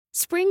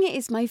Spring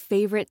is my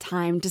favorite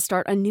time to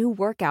start a new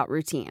workout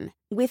routine.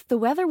 With the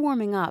weather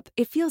warming up,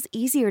 it feels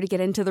easier to get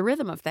into the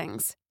rhythm of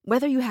things.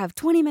 Whether you have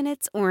 20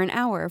 minutes or an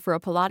hour for a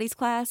Pilates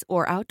class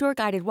or outdoor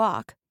guided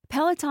walk,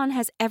 Peloton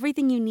has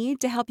everything you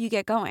need to help you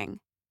get going.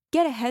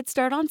 Get a head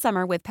start on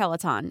summer with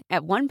Peloton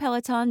at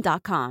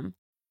onepeloton.com.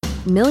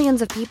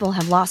 Millions of people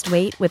have lost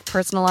weight with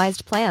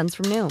personalized plans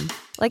from Noom.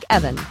 Like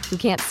Evan, who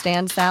can't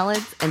stand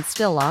salads and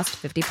still lost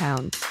 50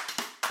 pounds.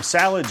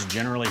 Salads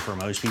generally for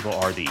most people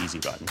are the easy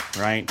button,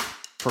 right?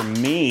 For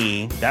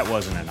me, that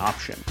wasn't an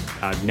option.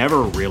 I never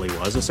really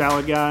was a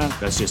salad guy.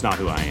 That's just not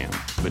who I am.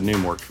 But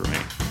Noom worked for me.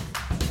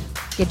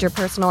 Get your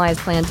personalized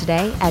plan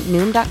today at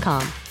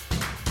Noom.com.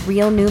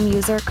 Real Noom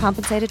user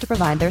compensated to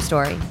provide their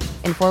story.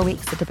 In 4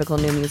 weeks, the typical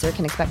Noom user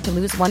can expect to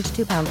lose 1 to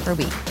 2 pounds per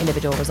week.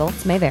 Individual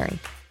results may vary.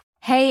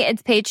 Hey,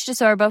 it's Paige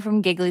DeSorbo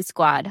from Giggly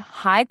Squad.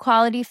 High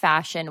quality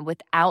fashion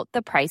without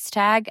the price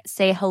tag.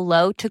 Say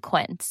hello to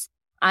Quince.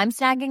 I'm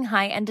snagging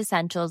high-end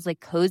essentials like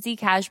cozy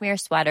cashmere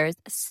sweaters,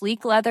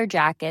 sleek leather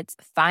jackets,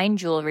 fine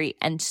jewelry,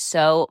 and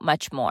so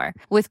much more.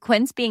 With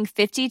Quince being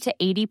 50 to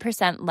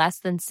 80% less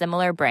than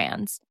similar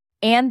brands.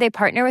 And they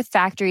partner with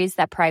factories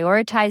that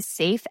prioritize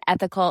safe,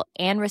 ethical,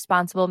 and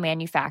responsible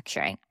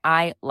manufacturing.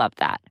 I love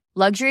that.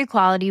 Luxury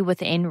quality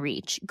within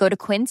reach. Go to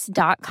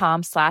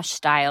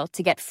quince.com/style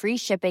to get free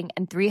shipping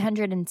and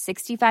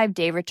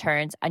 365-day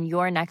returns on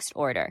your next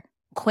order.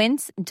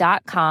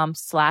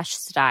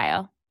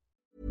 Quince.com/style.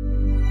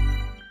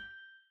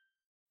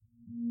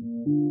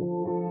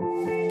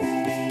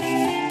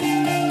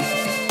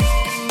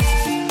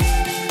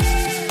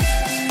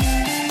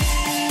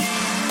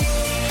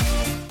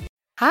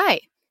 Hi.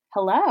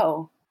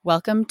 Hello.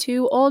 Welcome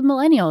to Old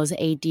Millennials,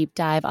 a deep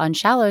dive on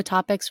shallow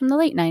topics from the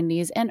late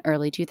 90s and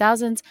early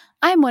 2000s.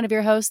 I'm one of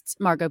your hosts,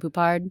 Margot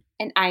Poupard.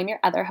 And I'm your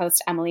other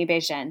host, Emily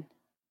Beijing.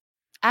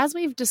 As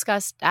we've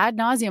discussed ad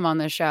nauseum on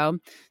this show,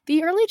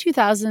 the early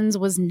 2000s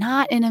was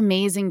not an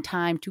amazing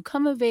time to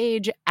come of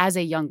age as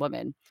a young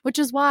woman, which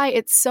is why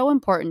it's so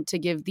important to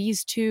give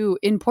these two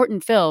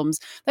important films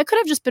that could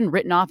have just been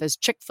written off as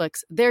chick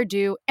flicks their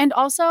due, and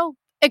also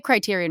a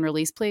Criterion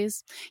release,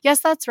 please. Yes,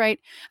 that's right.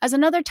 As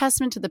another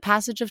testament to the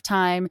passage of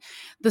time,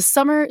 the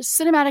summer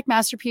cinematic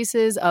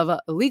masterpieces of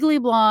Legally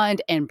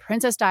Blonde and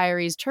Princess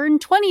Diaries turn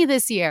 20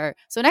 this year.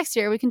 So next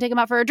year we can take them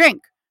out for a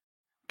drink.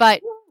 But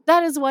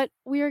that is what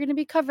we are going to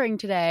be covering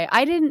today.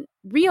 I didn't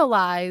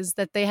realize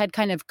that they had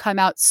kind of come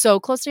out so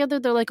close together.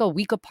 They're like a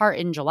week apart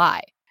in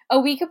July. A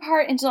week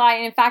apart in July.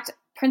 And in fact,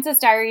 Princess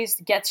Diaries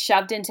gets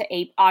shoved into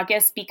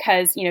August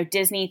because,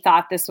 Disney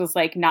thought this was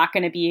like not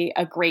going to be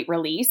a great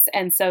release.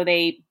 And so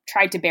they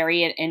tried to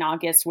bury it in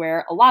August,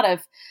 where a lot of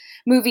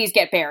movies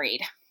get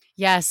buried.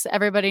 Yes,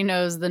 everybody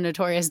knows the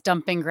notorious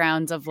dumping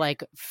grounds of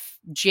like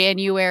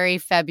January,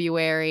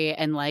 February,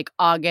 and like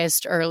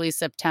August, early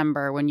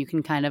September, when you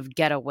can kind of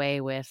get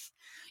away with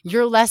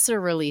your lesser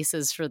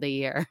releases for the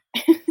year.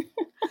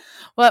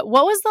 What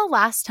was the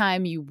last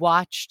time you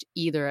watched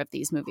either of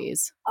these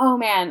movies? Oh,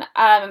 man.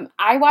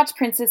 I watched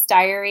Princess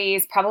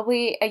Diaries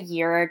probably a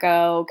year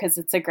ago because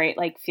it's a great,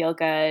 feel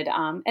good.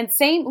 And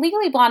same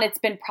Legally Blonde, it's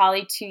been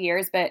probably 2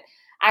 years, but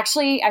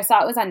actually I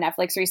saw it was on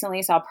Netflix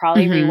recently, so I'll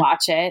probably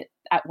rewatch it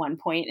at one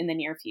point in the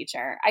near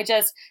future.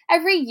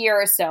 Every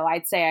year or so,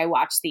 I'd say I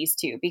watch these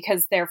two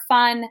because they're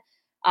fun.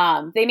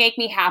 They make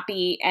me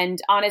happy.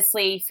 And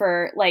honestly,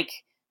 for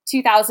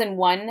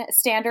 2001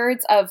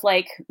 standards of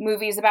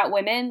movies about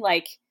women,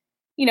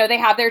 they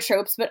have their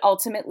tropes, but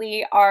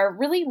ultimately are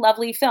really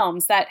lovely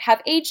films that have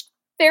aged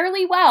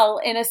fairly well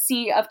in a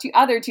sea of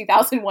other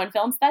 2001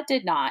 films that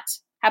did not.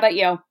 How about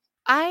you?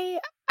 I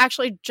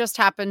actually just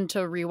happened to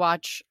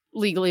rewatch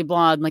Legally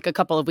Blonde a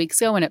couple of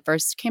weeks ago when it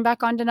first came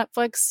back onto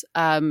Netflix,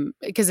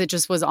 because it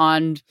just was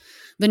on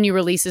the new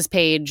releases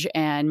page,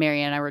 and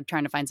Mary and I were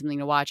trying to find something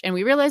to watch, and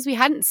we realized we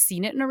hadn't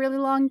seen it in a really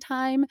long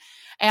time.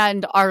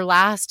 And our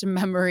last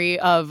memory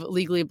of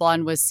Legally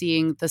Blonde was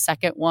seeing the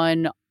second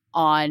one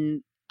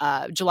on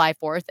July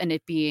 4th and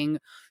it being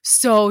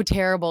so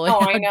terrible and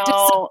I know.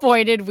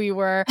 disappointed we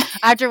were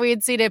after we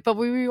had seen it. But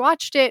we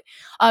rewatched it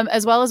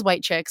as well as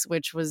White Chicks,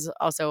 which was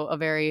also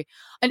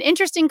an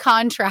interesting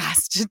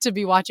contrast to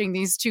be watching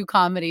these two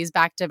comedies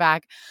back to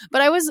back.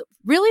 But I was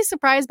really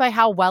surprised by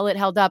how well it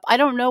held up. I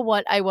don't know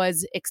what I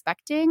was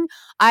expecting.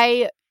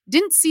 I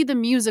didn't see the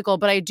musical,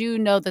 but I do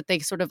know that they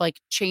sort of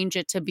change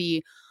it to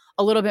be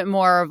a little bit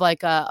more of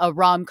a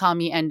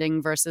rom-com-y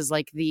ending versus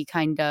the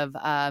kind of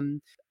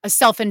a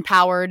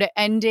self-empowered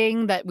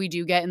ending that we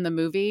do get in the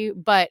movie.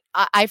 But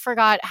I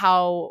forgot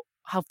how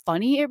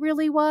funny it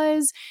really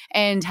was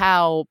and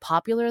how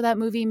popular that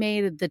movie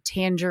made the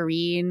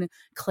tangerine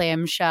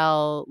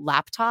clamshell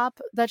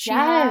laptop that she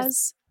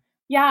has.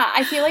 Yeah,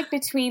 I feel like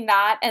between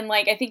that and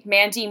I think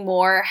Mandy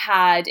Moore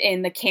had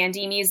in the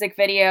Candy music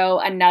video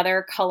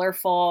another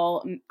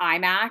colorful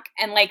iMac,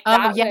 and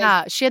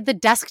she had the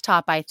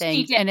desktop, I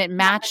think, and it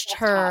matched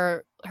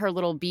her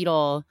little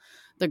Beetle,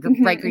 the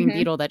bright green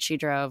Beetle that she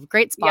drove.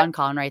 Great spawn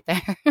con right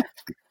there.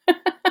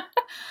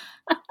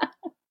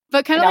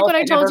 But kind An of like what I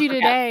elephant told never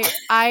you today,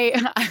 forgets.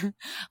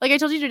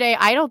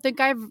 I don't think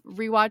I've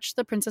rewatched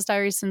The Princess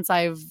Diaries since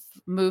I've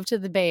moved to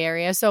the Bay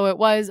Area. So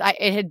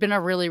it had been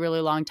a really,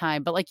 really long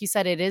time. But like you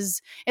said,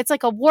 it's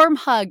like a warm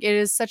hug. It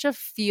is such a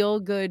feel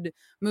good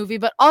movie,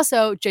 but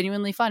also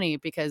genuinely funny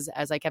because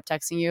as I kept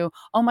texting you,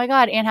 oh my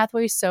God, Anne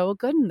Hathaway is so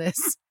good in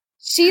this.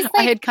 She's I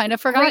like had kind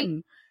of forgotten.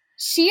 great.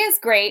 She is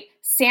great.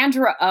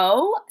 Sandra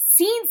Oh,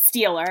 scene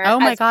stealer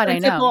Oh my as God, I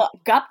know. Principal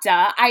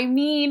Gupta. I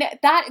mean,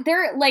 that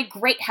they're like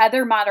great.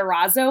 Heather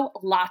Matarazzo,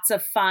 lots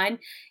of fun.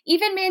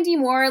 Even Mandy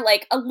Moore,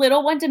 like a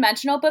little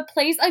one-dimensional, but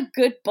plays a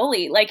good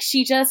bully. Like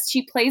she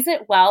plays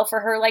it well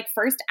for her like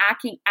first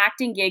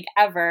acting gig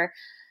ever.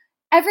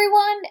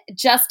 Everyone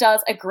just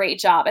does a great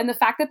job. And the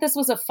fact that this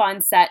was a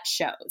fun set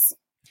shows.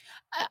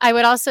 I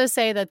would also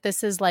say that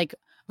this is like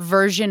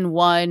version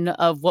 1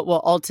 of what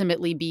will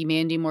ultimately be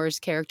Mandy Moore's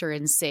character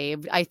in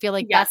Saved. I feel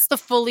like that's the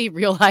fully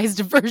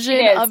realized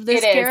version of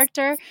this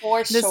character.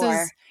 For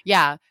sure.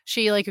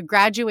 She like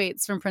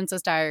graduates from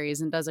Princess Diaries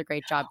and does a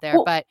great job there.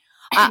 Well, But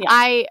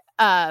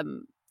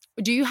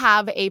do you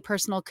have a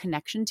personal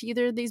connection to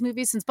either of these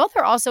movies? Since both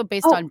are also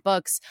based on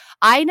books,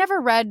 I never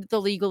read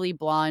the Legally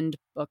Blonde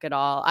book at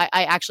all.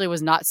 I actually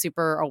was not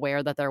super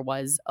aware that there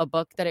was a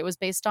book that it was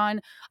based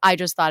on. I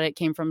just thought it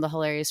came from the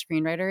hilarious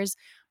screenwriters.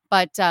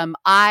 But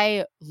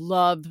I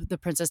love the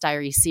Princess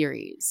Diaries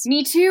series.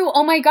 Me too.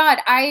 Oh my God.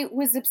 I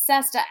was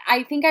obsessed.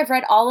 I think I've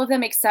read all of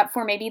them except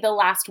for maybe the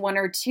last one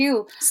or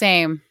two.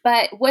 Same.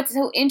 But what's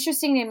so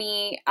interesting to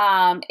me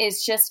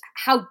is just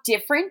how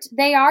different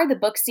they are, the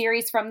book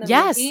series from the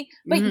movie,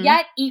 but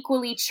yet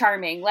equally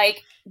charming.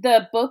 Like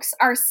the books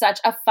are such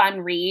a fun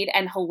read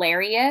and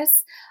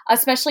hilarious,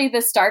 especially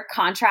the stark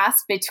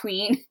contrast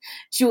between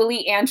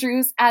Julie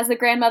Andrews as the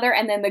grandmother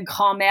and then the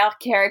grand-mère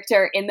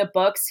character in the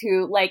books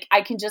who, like,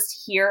 I can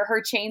just hear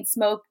her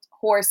chain-smoked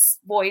hoarse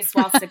voice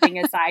while sipping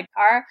a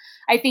sidecar.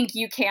 I think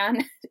you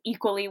can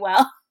equally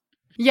well.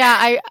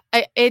 Yeah,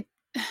 it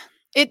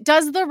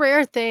does the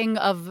rare thing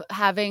of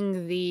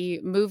having the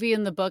movie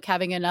and the book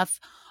having enough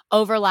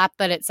overlap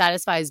that it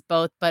satisfies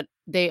both, but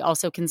they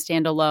also can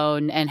stand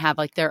alone and have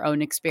like their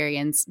own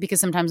experience, because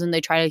sometimes when they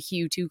try to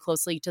hew too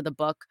closely to the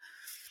book,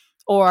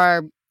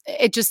 or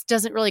it just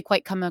doesn't really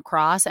quite come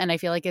across. And I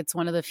feel like it's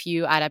one of the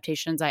few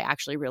adaptations I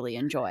actually really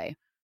enjoy.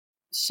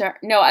 Sure.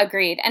 No,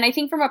 agreed. And I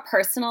think from a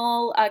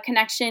personal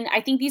connection, I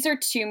think these are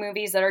two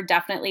movies that are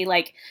definitely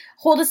like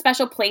hold a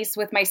special place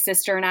with my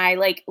sister and I.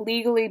 Like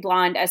Legally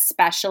Blonde,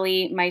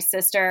 especially my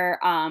sister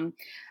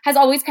has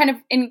always kind of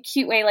in a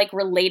cute way like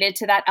related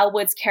to that Elle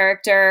Woods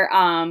character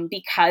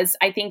because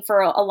I think for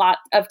a lot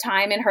of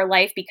time in her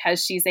life,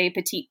 because she's a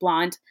petite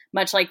blonde,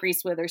 much like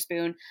Reese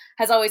Witherspoon,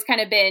 has always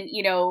kind of been,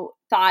 you know,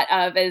 thought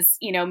of as,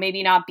 you know,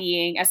 maybe not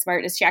being as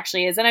smart as she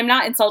actually is. And I'm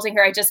not insulting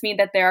her. I just mean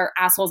that there are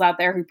assholes out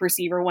there who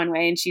perceive her one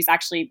way and she's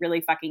actually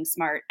really fucking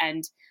smart.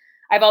 And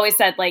I've always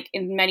said, like,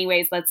 in many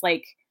ways, that's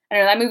like, I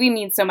don't know, that movie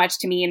means so much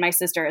to me and my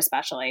sister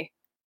especially.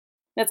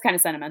 That's kind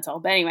of sentimental.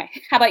 But anyway,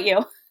 how about you?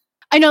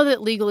 I know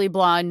that Legally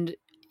Blonde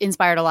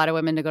inspired a lot of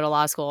women to go to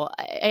law school.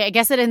 I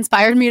guess it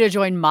inspired me to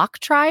join mock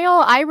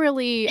trial. I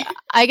really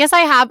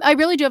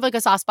do have like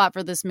a soft spot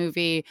for this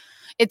movie.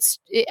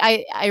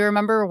 I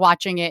remember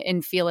watching it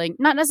and feeling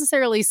not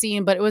necessarily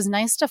seen, but it was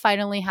nice to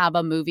finally have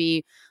a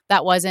movie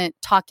that wasn't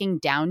talking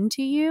down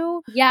to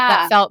you. Yeah.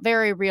 That felt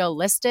very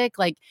realistic,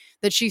 like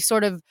that she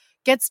sort of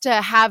gets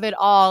to have it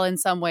all in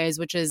some ways,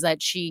 which is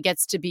that she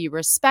gets to be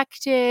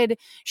respected.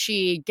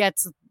 She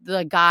gets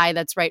the guy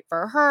that's right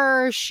for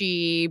her.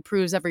 She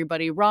proves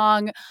everybody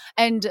wrong.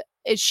 And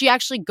she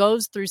actually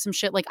goes through some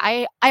shit. Like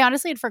I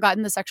honestly had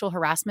forgotten the sexual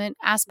harassment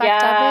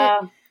aspect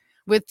of it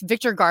with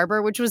Victor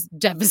Garber, which was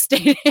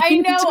devastating. I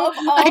know. Of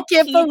all I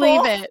can't people,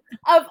 believe it.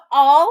 Of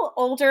all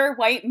older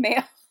white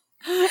males.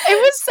 It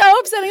was so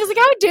upsetting. I was like,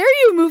 how dare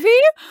you, movie?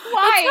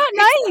 Why? That's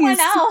not nice. Someone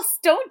else.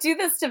 Don't do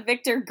this to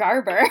Victor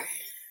Garber.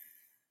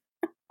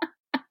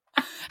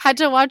 Had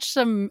to watch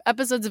some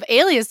episodes of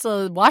Alias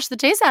to wash the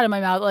taste out of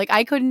my mouth. Like,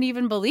 I couldn't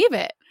even believe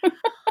it.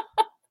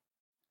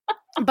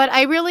 But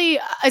I really,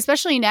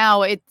 especially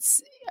now, it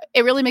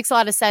really makes a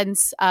lot of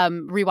sense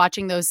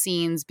rewatching those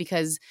scenes,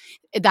 because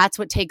that's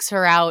what takes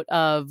her out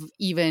of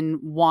even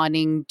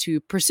wanting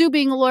to pursue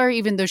being a lawyer,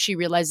 even though she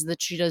realizes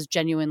that she does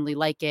genuinely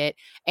like it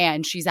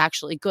and she's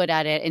actually good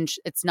at it. And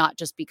it's not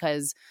just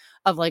because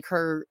of like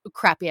her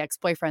crappy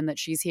ex-boyfriend that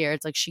she's here.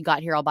 It's like she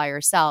got here all by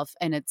herself.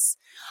 And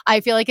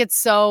I feel like it's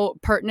so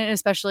pertinent,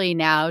 especially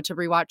now, to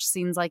rewatch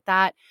scenes like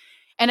that.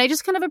 And I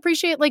just kind of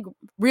appreciate like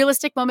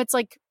realistic moments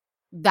like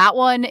that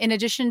one, in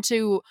addition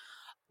to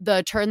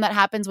the turn that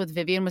happens with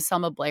Vivian with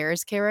Selma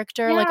Blair's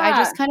character. Yeah. Like I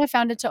just kind of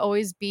found it to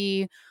always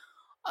be,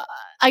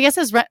 I guess,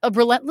 as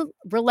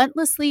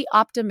relentlessly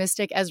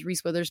optimistic as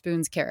Reese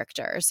Witherspoon's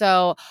character.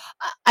 So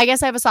I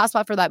guess I have a soft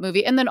spot for that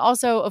movie. And then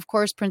also, of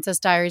course, Princess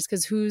Diaries,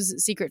 because whose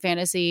secret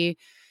fantasy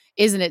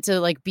isn't it to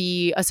like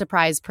be a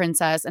surprise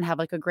princess and have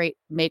like a great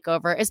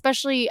makeover,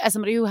 especially as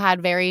somebody who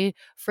had very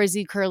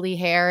frizzy curly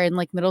hair in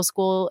like middle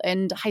school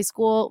and high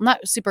school,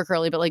 not super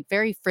curly, but like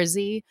very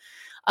frizzy.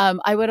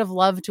 I would have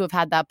loved to have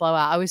had that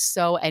blowout. I was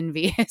so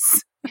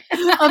envious.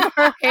 of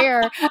her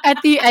hair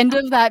at the end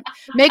of that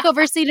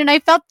makeover scene. And I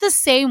felt the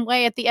same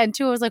way at the end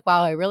too. I was like,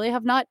 wow, I really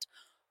have not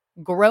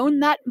grown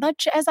that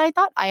much as I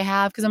thought I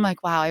have. Because I'm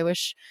like, wow, I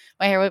wish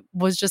my hair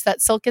was just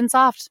that silken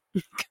soft.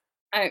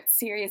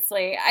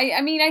 Seriously.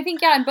 I mean, I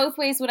think, in both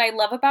ways, what I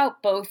love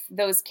about both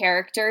those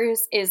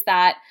characters is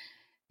that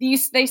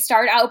they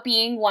start out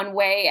being one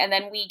way, and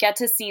then we get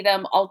to see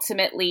them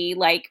ultimately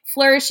like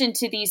blossom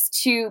into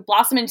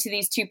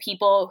these two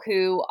people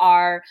who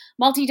are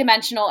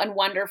multidimensional and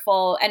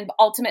wonderful, and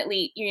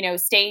ultimately,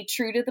 stay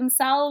true to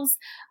themselves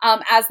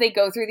as they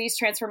go through these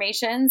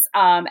transformations,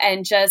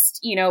 and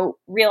just,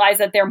 realize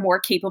that they're more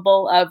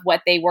capable of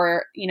what they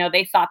were,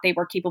 they thought they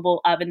were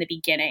capable of in the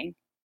beginning.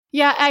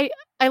 Yeah,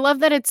 I love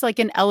that it's like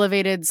an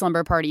elevated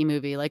slumber party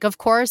movie. Like, of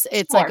course,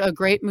 it's like a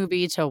great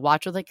movie to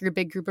watch with like your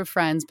big group of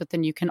friends, but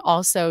then you can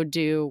also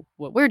do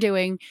what we're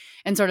doing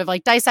and sort of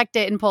like dissect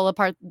it and pull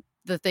apart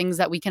the things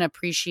that we can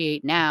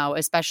appreciate now,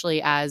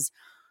 especially as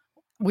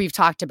we've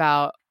talked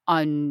about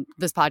on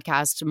this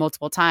podcast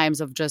multiple times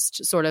of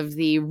just sort of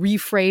the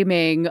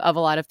reframing of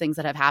a lot of things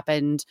that have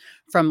happened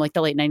from like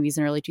the late 90s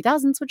and early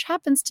 2000s, which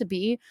happens to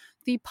be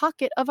the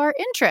pocket of our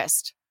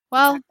interest.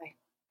 Well, exactly.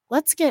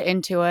 Let's get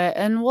into it,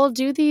 and we'll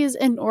do these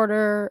in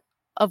order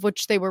of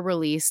which they were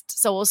released.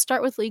 So we'll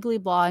start with Legally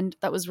Blonde,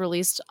 that was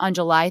released on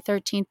July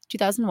 13th,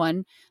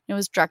 2001. It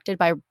was directed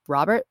by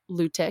Robert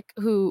Lutic,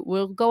 who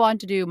will go on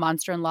to do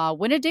Monster in Law,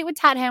 Win a Date with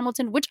Tad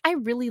Hamilton, which I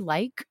really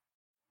like,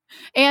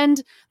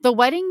 and The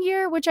Wedding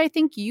Year, which I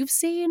think you've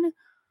seen.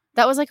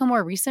 That was like a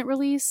more recent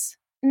release.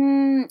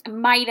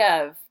 Might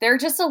have. There are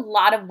just a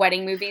lot of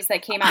wedding movies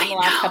that came out in the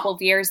last couple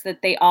of years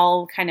that they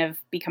all kind of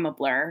become a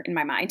blur in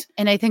my mind.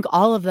 And I think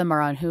all of them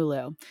are on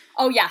Hulu.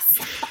 Oh, yes.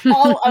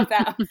 All of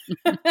them.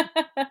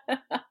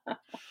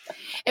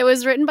 It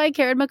was written by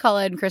Karen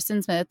McCullough and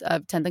Kristen Smith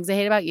of 10 Things I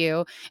Hate About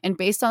You, and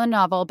based on a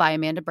novel by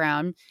Amanda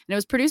Brown. And it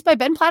was produced by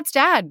Ben Platt's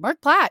dad,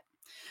 Mark Platt.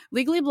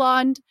 Legally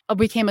Blonde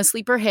became a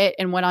sleeper hit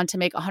and went on to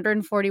make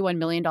 $141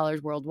 million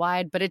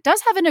worldwide, but it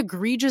does have an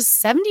egregious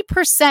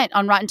 70%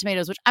 on Rotten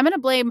Tomatoes, which I'm going to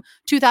blame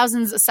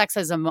 2000's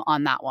sexism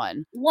on that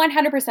one.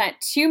 100%.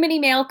 Too many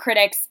male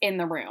critics in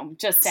the room,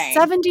 just saying.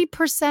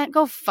 70%?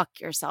 Go fuck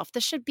yourself.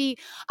 This should be...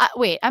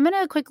 wait, I'm going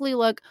to quickly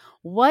look.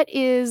 What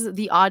is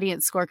the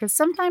audience score? Because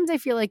sometimes I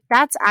feel like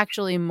that's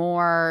actually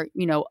more,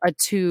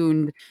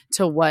 attuned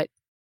to what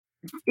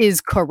is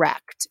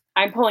correct.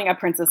 I'm pulling up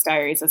Princess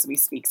Diaries as we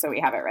speak, so we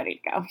have it ready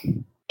to go.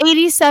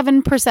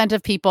 87%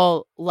 of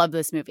people love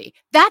this movie.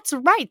 That's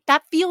right.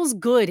 That feels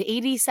good.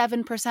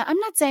 87%. I'm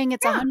not saying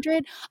it's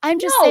 100. I'm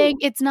just saying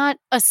it's not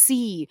a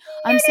C.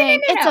 I'm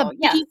saying it's a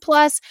B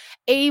plus,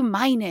 A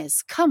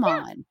minus. Come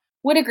on.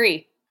 Would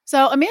agree.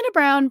 So Amanda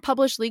Brown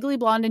published Legally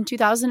Blonde in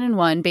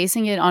 2001,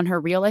 basing it on her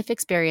real-life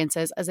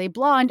experiences as a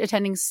blonde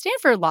attending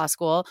Stanford Law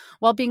School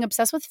while being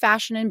obsessed with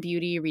fashion and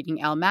beauty,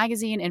 reading Elle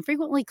magazine, and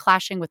frequently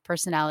clashing with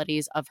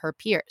personalities of her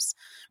peers.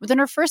 Within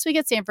her first week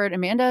at Stanford,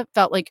 Amanda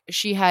felt like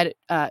she had,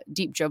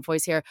 deep joke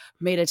voice here,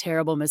 made a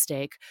terrible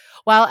mistake.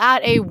 While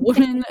at a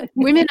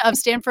Women of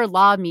Stanford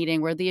Law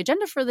meeting where the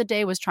agenda for the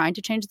day was trying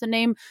to change the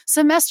name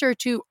Semester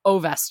to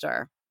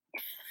Ovester.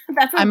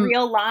 That's a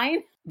real line?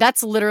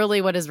 That's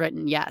literally what is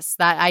written. Yes,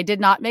 that I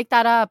did not make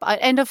that up.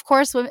 And of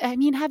course, I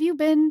mean, have you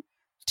been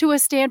to a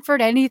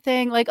Stanford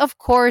anything? Like, of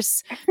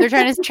course, they're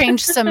trying to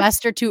change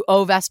semester to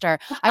Ovester.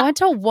 I went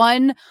to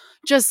one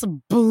just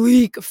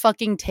bleak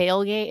fucking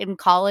tailgate in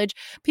college.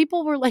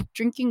 People were like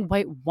drinking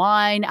white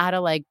wine out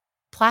of like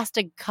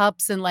plastic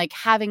cups and like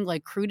having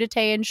like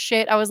crudité and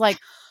shit. I was like,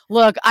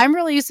 look, I'm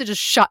really used to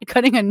just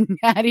shotgunning a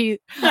natty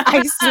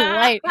ice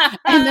light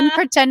and then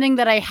pretending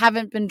that I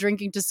haven't been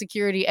drinking to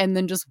security and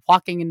then just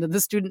walking into the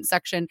student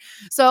section.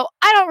 So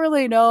I don't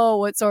really know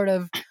what sort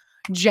of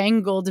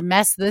jangled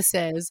mess this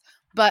is,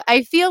 but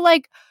I feel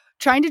like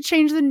trying to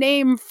change the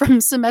name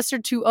from Semester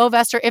to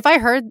Ovester, if I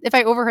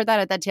overheard that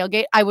at that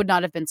tailgate, I would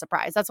not have been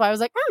surprised. That's why I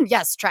was like,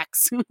 yes,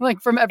 Trex, like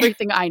from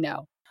everything I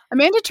know.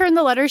 Amanda turned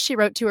the letters she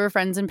wrote to her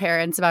friends and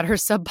parents about her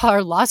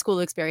subpar law school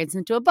experience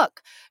into a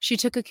book. She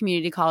took a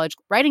community college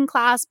writing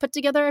class, put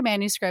together a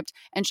manuscript,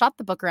 and shot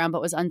the book around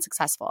but was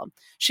unsuccessful.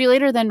 She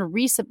later then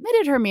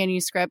resubmitted her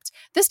manuscript,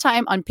 this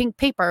time on pink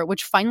paper,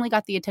 which finally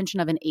got the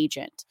attention of an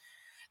agent.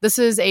 This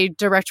is a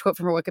direct quote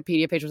from her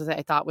Wikipedia page, which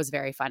I thought was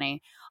very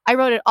funny. I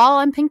wrote it all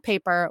on pink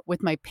paper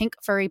with my pink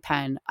furry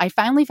pen. I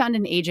finally found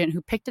an agent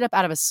who picked it up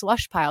out of a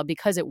slush pile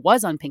because it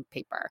was on pink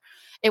paper.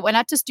 It went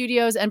out to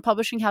studios and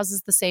publishing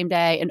houses the same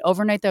day, and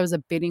overnight there was a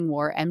bidding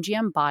war.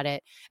 MGM bought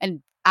it,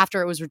 and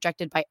after it was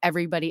rejected by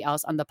everybody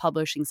else on the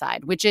publishing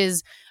side, which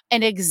is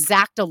an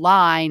exact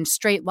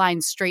straight line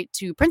straight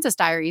to Princess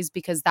Diaries,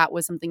 because that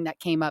was something that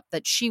came up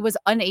that she was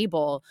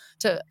unable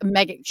to,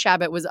 Meg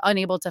Shabbat was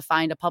unable to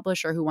find a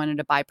publisher who wanted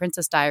to buy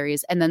Princess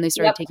Diaries, and then they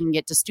started taking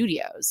it to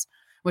studios,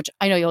 which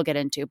I know you'll get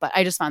into, but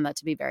I just found that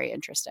to be very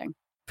interesting.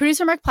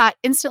 Producer Mark Platt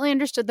instantly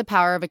understood the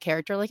power of a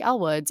character like Elle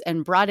Woods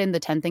and brought in the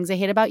 10 Things I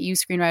Hate About You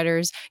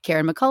screenwriters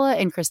Karen McCullough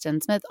and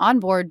Kristen Smith on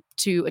board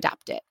to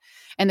adapt it.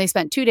 And they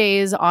spent 2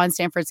 days on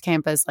Stanford's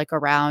campus, like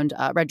around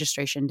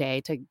registration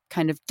day, to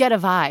kind of get a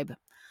vibe.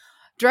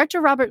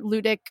 Director Robert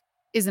Ludick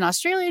is an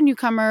Australian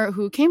newcomer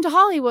who came to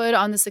Hollywood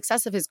on the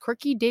success of his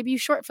quirky debut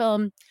short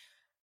film,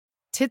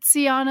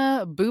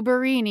 Tiziana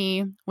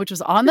Bubarini, which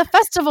was on the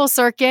festival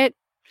circuit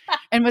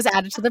and was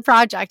added to the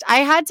project. I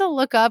had to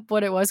look up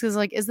what it was because,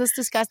 like, is this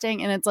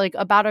disgusting? And it's like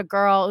about a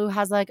girl who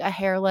has like a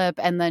hair lip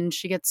and then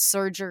she gets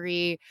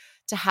surgery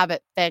to have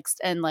it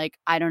fixed. And like,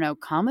 I don't know,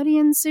 comedy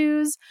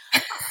ensues.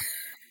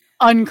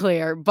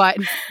 Unclear, but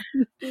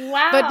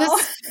wow.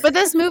 But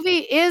this movie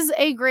is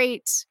a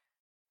great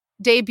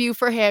debut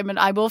for him, and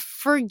I will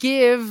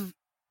forgive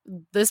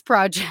this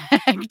project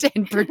and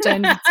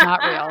pretend it's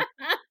not real.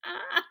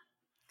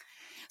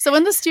 So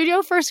when the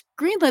studio first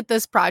greenlit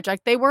this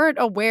project, they weren't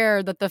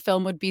aware that the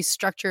film would be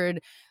structured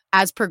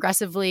as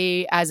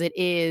progressively as it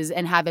is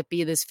and have it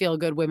be this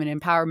feel-good women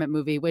empowerment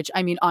movie, which,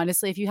 I mean,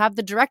 honestly, if you have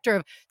the director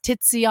of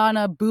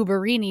Tiziana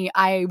Bubarini,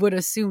 I would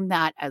assume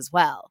that as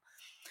well.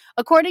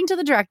 According to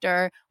the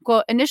director,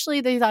 quote, initially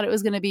they thought it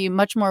was going to be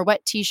much more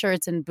wet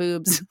t-shirts and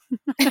boobs.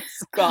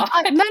 God.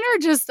 Men are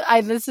just,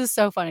 this is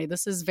so funny.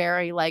 This is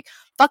very like,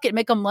 fuck it,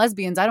 make them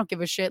lesbians. I don't give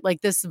a shit.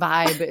 Like, this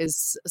vibe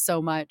is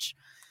so much.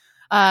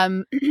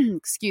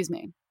 Excuse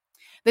me.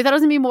 They thought it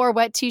was going to be more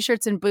wet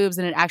t-shirts and boobs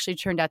than it actually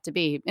turned out to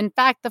be. In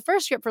fact, the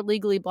first script for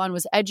Legally Blonde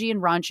was edgy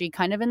and raunchy,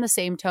 kind of in the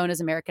same tone as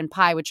American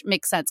Pie, which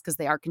makes sense because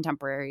they are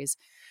contemporaries.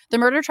 The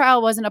murder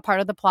trial wasn't a part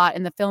of the plot,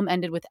 and the film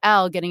ended with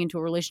Elle getting into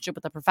a relationship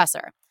with a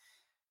professor.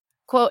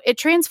 Quote, it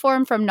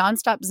transformed from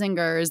nonstop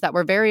zingers that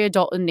were very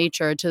adult in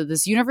nature to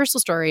this universal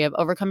story of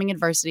overcoming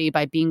adversity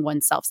by being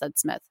oneself, said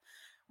Smith.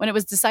 When it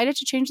was decided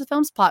to change the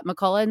film's plot,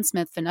 McCullough and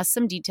Smith finessed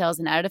some details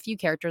and added a few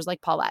characters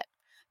like Paulette.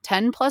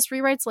 10 plus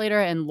rewrites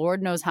later, and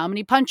Lord knows how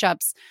many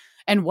punch-ups,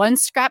 and one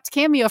scrapped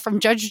cameo from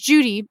Judge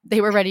Judy,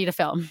 they were ready to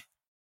film.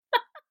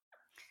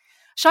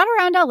 Shot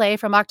around LA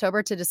from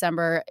October to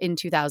December in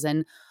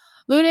 2000,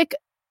 Ludick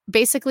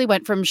basically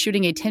went from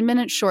shooting a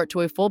 10-minute short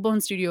to a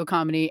full-blown studio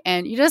comedy,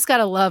 and you just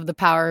gotta love the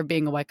power of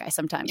being a white guy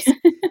sometimes.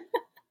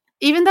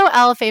 Even though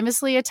Elle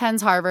famously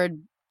attends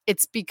Harvard,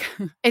 it's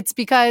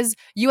because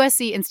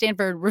USC and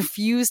Stanford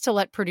refuse to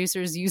let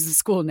producers use the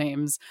school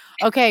names.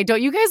 Okay,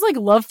 don't you guys like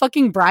love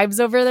fucking bribes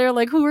over there?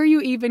 Like, who are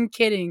you even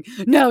kidding?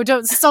 No,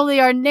 don't sully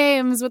our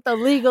names with the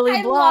Legally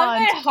Blonde. I love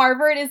that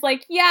Harvard is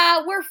like,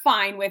 yeah, we're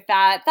fine with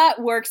that.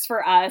 That works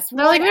for us.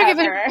 They're like,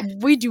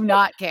 we do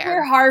not care.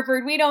 We're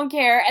Harvard. We don't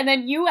care. And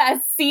then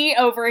USC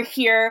over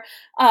here,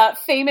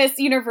 famous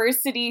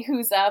university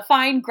whose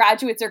fine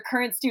graduates or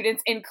current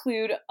students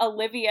include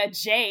Olivia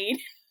Jade.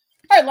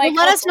 Like,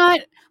 well,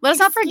 let us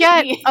not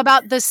forget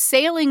about the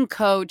sailing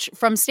coach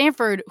from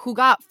Stanford who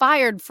got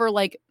fired for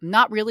like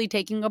not really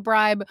taking a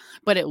bribe,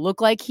 but it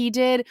looked like he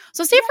did.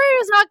 So Stanford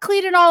is not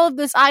clean in all of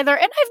this either.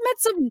 And I've met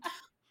some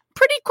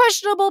pretty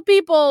questionable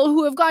people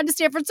who have gone to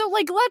Stanford. So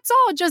like, let's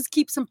all just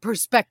keep some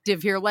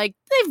perspective here. Like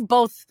they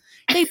both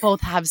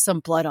have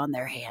some blood on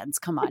their hands.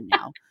 Come on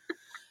now.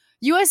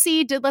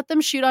 USC did let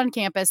them shoot on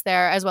campus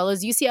there, as well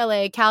as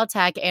UCLA,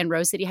 Caltech, and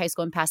Rose City High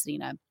School in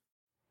Pasadena.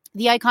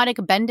 The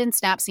iconic bend and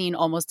snap scene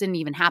almost didn't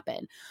even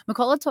happen.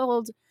 McCullough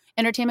told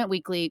Entertainment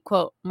Weekly,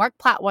 quote, Mark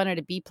Platt wanted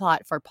a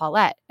B-plot for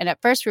Paulette. And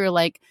at first we were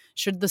like,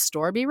 should the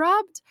store be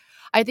robbed?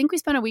 I think we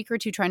spent a week or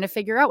two trying to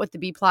figure out what the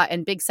B-plot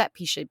and big set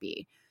piece should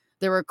be.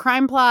 There were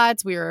crime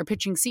plots, we were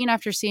pitching scene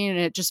after scene, and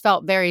it just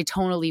felt very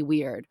tonally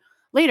weird.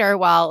 Later,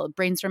 while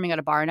brainstorming at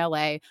a bar in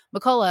LA,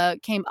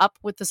 McCullough came up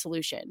with the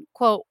solution.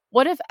 Quote,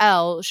 what if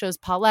Elle shows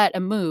Paulette a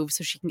move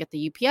so she can get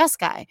the UPS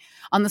guy?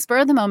 On the spur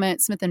of the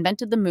moment, Smith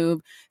invented the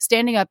move,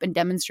 standing up and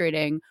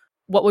demonstrating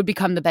what would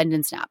become the bend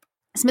and snap.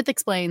 Smith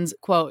explains,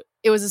 quote,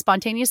 it was a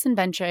spontaneous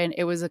invention.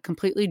 It was a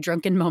completely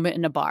drunken moment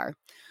in a bar.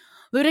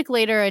 Ludick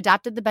later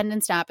adapted the bend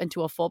and snap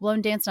into a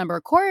full-blown dance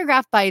number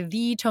choreographed by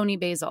the Toni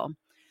Basil.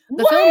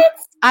 The film,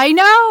 I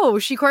know!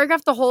 She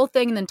choreographed the whole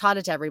thing and then taught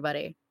it to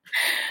everybody.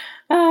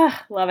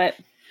 Love it.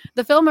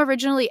 The film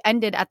originally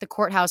ended at the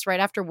courthouse right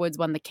after Woods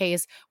won the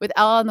case, with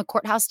Elle on the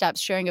courthouse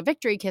steps sharing a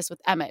victory kiss with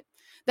Emmett.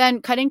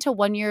 Then cutting to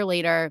 1 year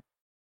later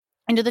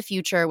into the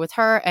future with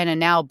her and a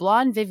now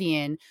blonde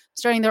Vivian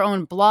starting their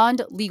own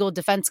blonde legal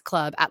defense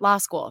club at law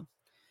school.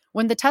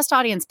 When the test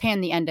audience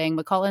panned the ending,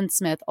 McCullough and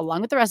Smith, along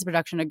with the rest of the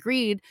production,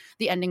 agreed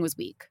the ending was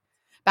weak.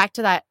 Back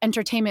to that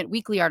Entertainment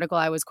Weekly article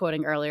I was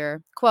quoting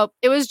earlier. Quote,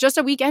 it was just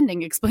a weak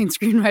ending, explained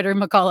screenwriter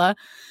McCullough.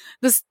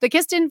 The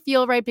kiss didn't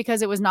feel right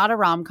because it was not a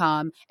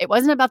rom-com. It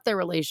wasn't about their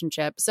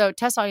relationship. So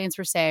test audience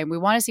were saying, we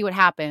want to see what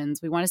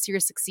happens. We want to see her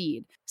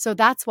succeed. So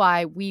that's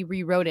why we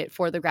rewrote it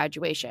for the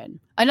graduation.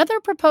 Another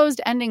proposed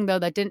ending, though,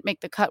 that didn't make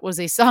the cut was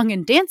a song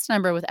and dance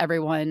number with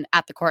everyone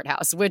at the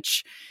courthouse,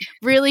 which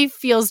really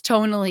feels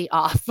tonally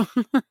off.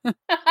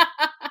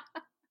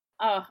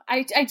 Oh,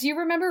 I do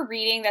remember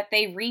reading that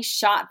they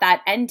reshot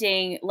that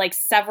ending like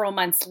several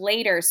months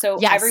later. So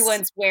yes.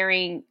 Everyone's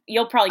wearing,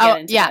 you'll probably get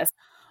into this.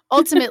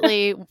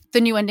 Ultimately,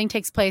 the new ending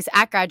takes place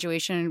at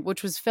graduation,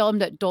 which was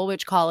filmed at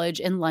Dulwich College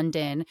in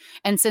London.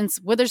 And since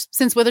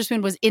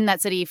Witherspoon was in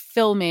that city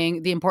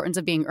filming The Importance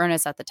of Being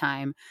Earnest at the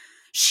time,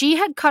 she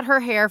had cut her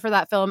hair for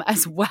that film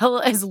as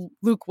well as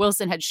Luke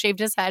Wilson had shaved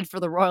his head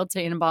for the Royal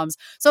Tenenbaums.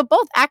 So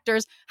both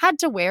actors had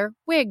to wear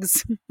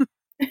wigs.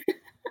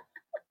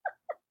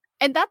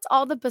 And that's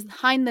all the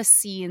behind the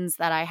scenes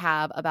that I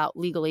have about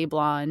Legally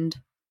Blonde.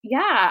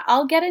 Yeah,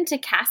 I'll get into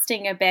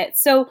casting a bit.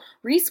 So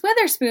Reese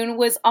Witherspoon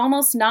was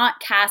almost not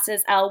cast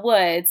as Elle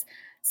Woods.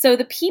 So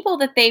the people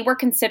that they were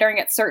considering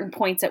at certain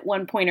points at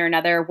one point or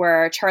another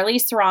were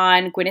Charlize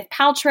Theron, Gwyneth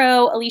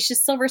Paltrow, Alicia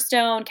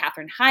Silverstone,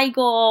 Katherine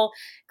Heigl,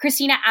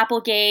 Christina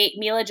Applegate,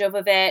 Mila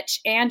Jovovich,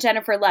 and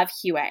Jennifer Love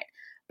Hewitt.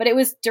 But it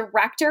was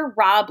director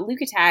Rob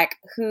Lukatek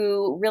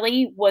who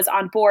really was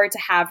on board to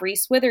have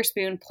Reese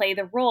Witherspoon play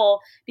the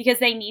role because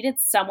they needed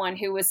someone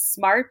who was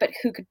smart but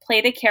who could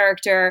play the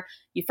character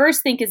you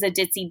first think is a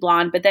ditzy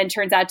blonde, but then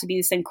turns out to be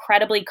this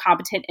incredibly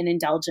competent and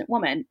intelligent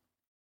woman.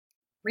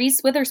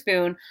 Reese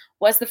Witherspoon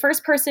was the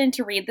first person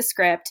to read the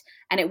script,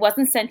 and it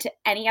wasn't sent to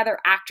any other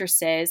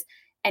actresses.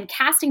 And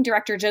casting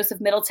director Joseph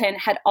Middleton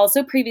had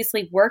also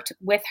previously worked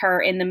with her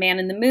in The Man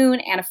in the Moon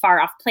and A Far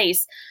Off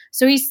Place.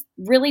 So he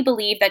really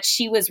believed that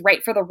she was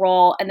right for the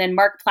role. And then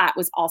Mark Platt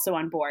was also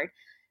on board.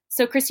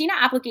 So Christina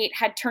Applegate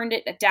had turned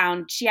it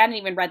down. She hadn't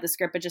even read the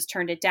script, but just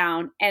turned it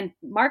down. And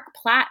Mark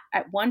Platt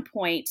at one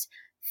point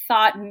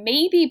thought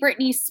maybe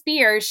Britney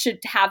Spears should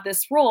have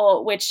this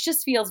role, which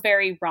just feels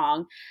very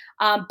wrong.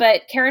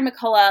 But Karen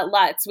McCullough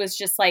Lutz was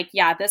just like,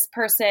 yeah, this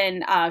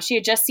person, she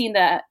had just seen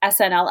the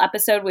SNL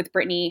episode with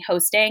Britney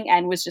hosting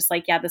and was just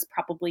like, yeah, this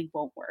probably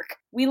won't work.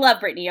 We love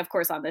Britney, of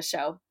course, on this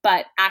show,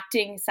 but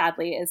acting,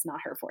 sadly, is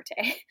not her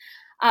forte.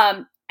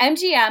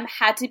 MGM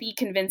had to be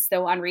convinced,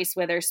 though, on Reese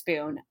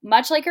Witherspoon.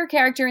 Much like her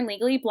character in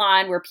Legally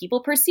Blonde, where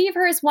people perceive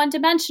her as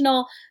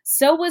one-dimensional,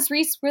 so was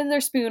Reese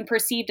Witherspoon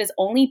perceived as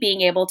only being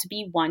able to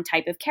be one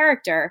type of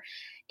character.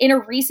 In a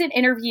recent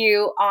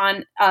interview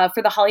on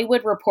for the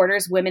Hollywood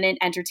Reporter's Women in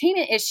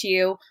Entertainment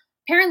issue,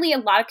 apparently a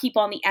lot of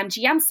people on the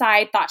MGM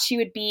side thought she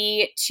would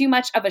be too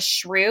much of a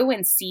shrew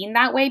and seen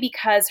that way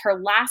because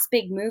her last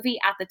big movie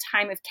at the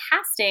time of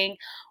casting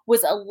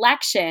was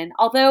Election.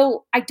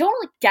 Although I don't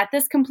really get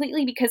this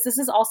completely because this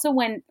is also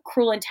when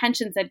Cruel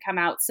Intentions had come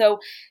out. So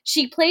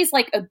she plays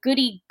like a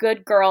goody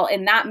good girl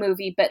in that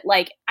movie, but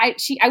like I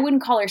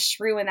wouldn't call her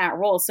shrew in that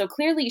role. So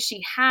clearly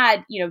she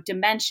had,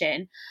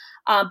 dimension.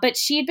 But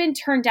she had been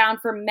turned down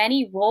for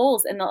many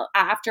roles in the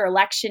after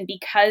Election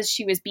because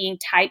she was being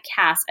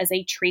typecast as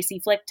a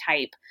Tracy Flick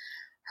type.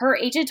 Her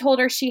agent told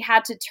her she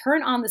had to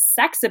turn on the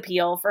sex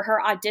appeal for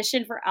her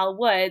audition for Elle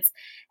Woods.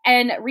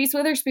 And Reese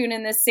Witherspoon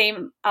in this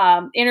same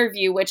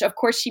interview, which of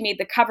course she made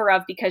the cover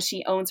of because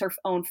she owns her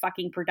own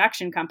fucking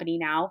production company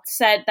now,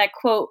 said that,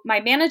 quote, "My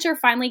manager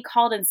finally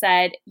called and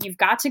said, you've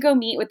got to go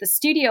meet with the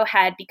studio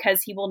head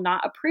because he will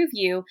not approve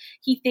you.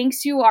 He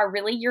thinks you are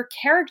really your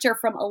character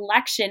from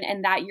Election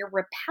and that you're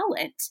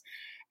repellent."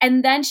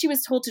 And then she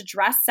was told to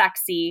dress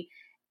sexy.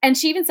 And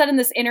she even said in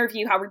this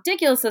interview how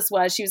ridiculous this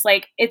was. She was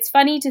like, it's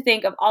funny to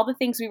think of all the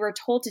things we were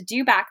told to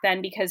do back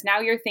then, because now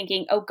you're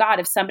thinking, oh God,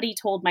 if somebody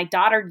told my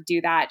daughter to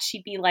do that,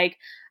 she'd be like,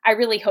 I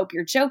really hope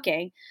you're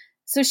joking.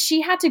 So she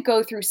had to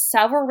go through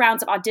several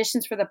rounds of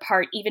auditions for the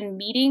part, even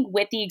meeting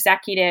with the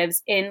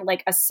executives in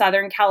like a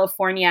Southern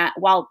California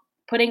while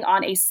putting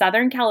on a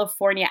Southern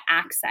California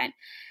accent.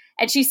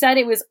 And she said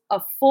it was a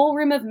full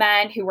room of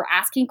men who were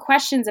asking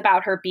questions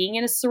about her being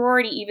in a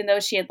sorority, even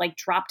though she had like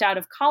dropped out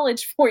of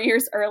college 4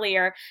 years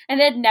earlier and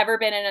had never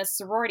been in a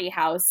sorority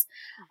house.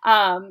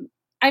 I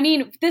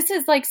mean, this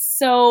is like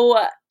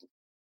so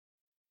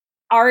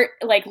art,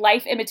 like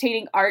life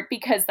imitating art,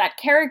 because that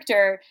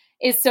character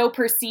is so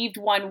perceived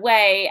one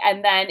way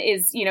and then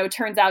is,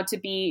 turns out to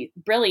be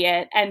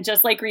brilliant. And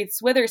just like Reese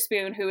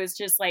Witherspoon, who is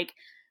just like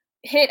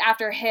hit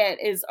after hit,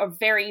 is a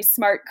very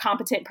smart,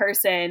 competent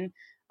person.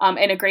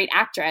 And a great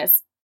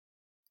actress.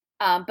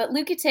 But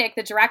Lukatek,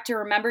 the director,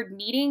 remembered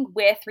meeting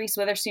with Reese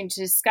Witherspoon to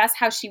discuss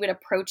how she would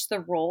approach the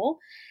role.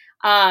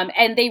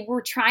 And they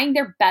were trying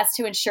their best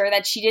to ensure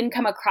that she didn't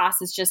come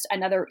across as just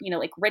another,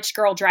 like rich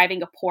girl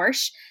driving a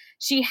Porsche.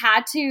 She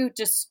had to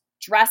just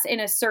dress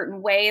in a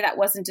certain way that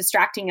wasn't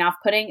distracting and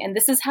off-putting. And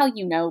this is how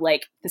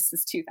like this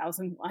is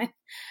 2001.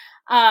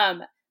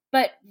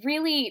 But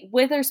really,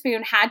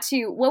 Witherspoon had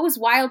to, what was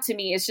wild to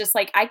me is just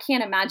like, I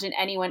can't imagine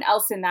anyone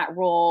else in that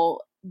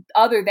role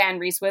other than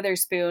Reese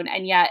Witherspoon,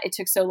 and yet it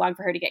took so long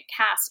for her to get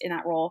cast in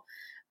that role.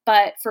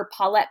 But for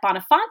Paulette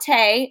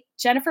Bonafonte,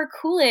 Jennifer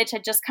Coolidge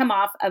had just come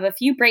off of a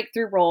few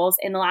breakthrough roles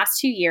in the last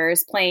 2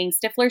 years, playing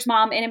Stifler's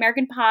mom in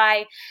American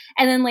Pie,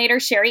 and then later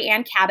Sherry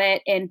Ann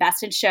Cabot in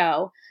Best in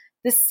Show.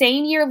 The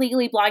same year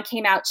Legally Blonde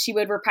came out, she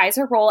would reprise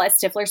her role as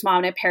Stifler's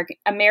mom in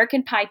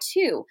American Pie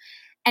 2.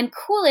 And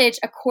Coolidge,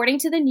 according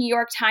to the New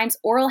York Times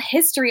oral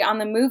history on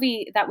the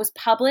movie that was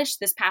published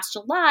this past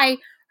July,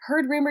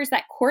 heard rumors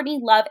that Courtney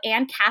Love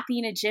and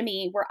Kathy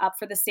Najimy were up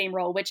for the same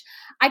role, which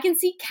I can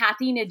see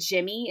Kathy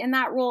Najimy in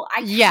that role.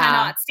 I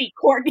cannot see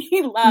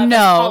Courtney Love.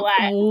 No,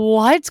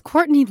 what?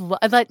 Courtney Love?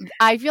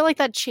 I feel like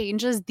that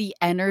changes the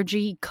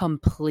energy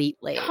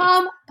completely.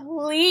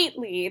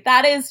 Completely.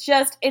 That is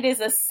just, it is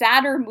a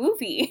sadder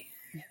movie.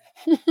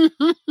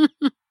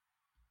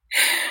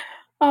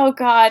 Oh,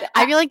 God.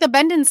 I feel like the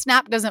bend and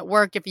snap doesn't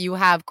work if you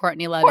have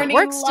Courtney Love. It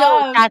works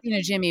still with Kathy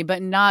Najimy,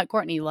 but not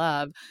Courtney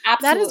Love.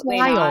 Absolutely that is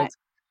wild. Not.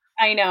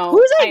 I know.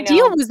 Whose I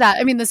idea know. was that?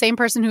 I mean, the same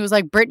person who was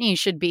like, Britney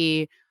should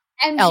be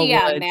MGM,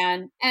 Elwood.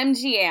 man.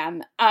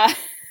 MGM.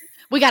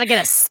 We got to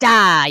get a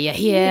star, you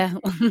hear?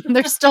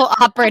 They're still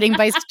operating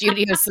by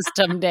studio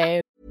system,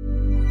 Dave.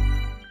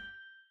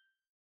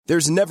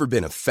 There's never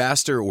been a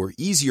faster or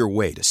easier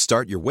way to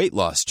start your weight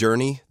loss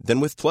journey than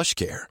with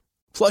PlushCare.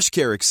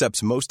 PlushCare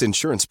accepts most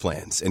insurance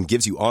plans and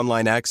gives you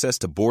online access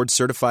to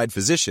board-certified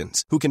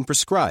physicians who can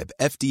prescribe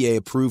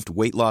FDA-approved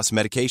weight loss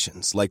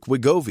medications like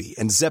Wegovy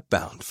and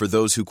Zepbound for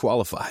those who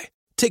qualify.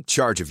 Take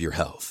charge of your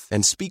health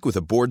and speak with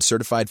a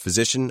board-certified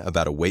physician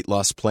about a weight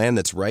loss plan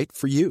that's right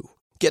for you.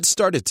 Get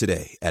started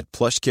today at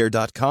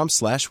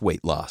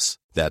plushcare.com/weight loss.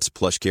 That's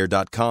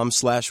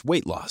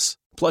plushcare.com/weight loss.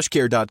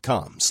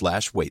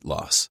 plushcare.com/weight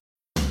loss.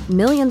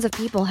 Millions of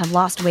people have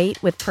lost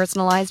weight with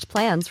personalized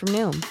plans from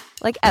Noom.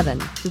 Like Evan,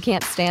 who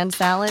can't stand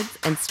salads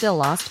and still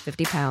lost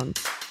 50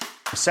 pounds.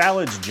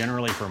 Salads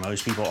generally for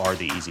most people are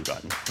the easy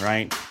button,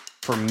 right?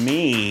 For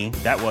me,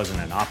 that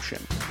wasn't an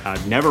option.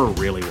 I never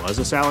really was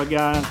a salad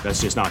guy.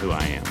 That's just not who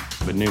I am.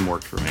 But Noom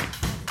worked for me.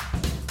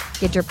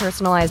 Get your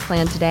personalized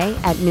plan today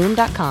at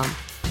Noom.com.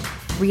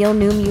 Real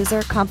Noom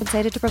user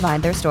compensated to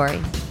provide their story.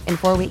 In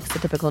 4 weeks, the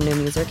typical Noom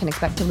user can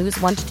expect to lose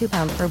 1 to 2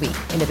 pounds per week.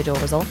 Individual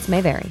results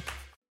may vary.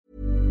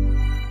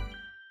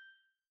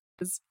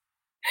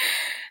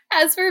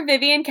 As for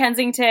Vivian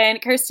Kensington,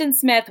 Kirsten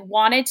Smith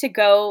wanted to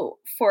go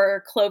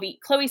for Chloe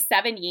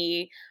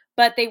Sevigny,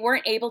 but they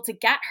weren't able to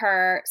get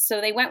her.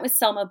 So they went with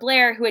Selma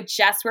Blair, who had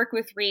just worked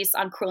with Reese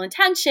on Cruel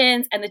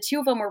Intentions, and the two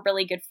of them were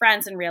really good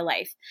friends in real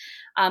life.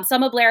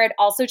 Selma Blair had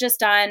also just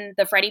done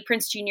the Freddie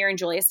Prinze Jr. and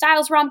Julia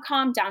Stiles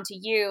rom-com, Down to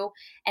You,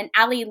 and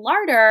Ali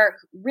Larter,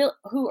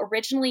 who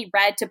originally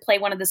read to play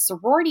one of the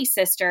sorority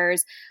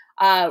sisters,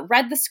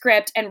 read the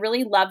script and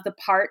really loved the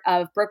part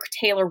of Brooke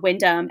Taylor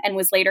Wyndham and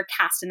was later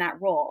cast in that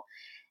role.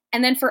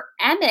 And then for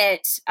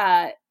Emmett,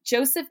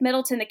 Joseph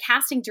Middleton, the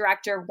casting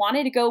director,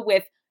 wanted to go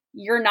with,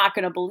 you're not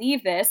going to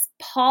believe this,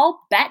 Paul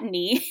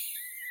Bettany.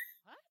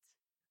 What?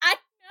 I know.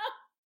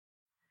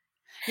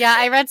 Yeah,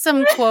 I read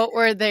some quote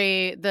where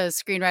the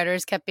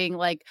screenwriters kept being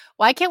like,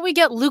 why can't we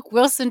get Luke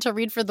Wilson to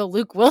read for the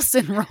Luke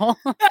Wilson role?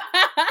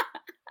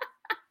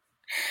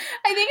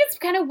 I think it's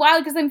kind of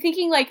wild because I'm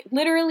thinking like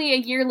literally a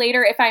year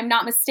later, if I'm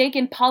not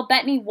mistaken, Paul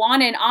Bettany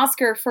won an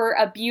Oscar for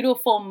A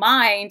Beautiful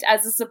Mind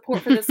as a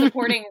support for the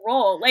supporting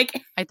role.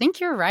 Like, I think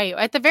you're right.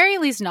 At the very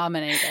least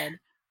nominated.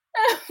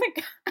 Oh my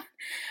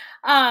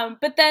God.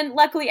 But then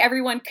luckily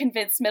everyone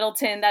convinced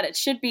Middleton that it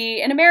should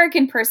be an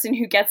American person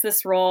who gets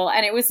this role.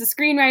 And it was the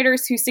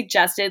screenwriters who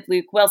suggested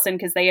Luke Wilson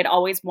because they had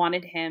always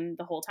wanted him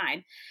the whole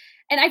time.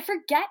 And I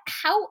forget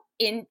how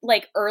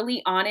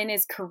early on in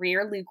his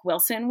career Luke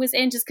Wilson was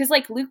in, just because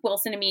like Luke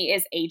Wilson to me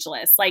is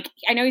ageless. Like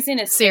I know he's in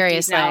his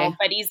 50s now,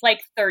 but he's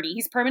like 30.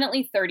 He's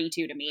permanently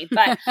 32 to me.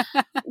 But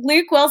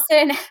Luke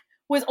Wilson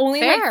was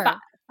only like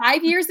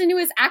 5 years into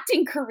his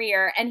acting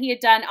career, and he had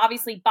done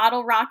obviously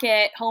Bottle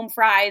Rocket, Home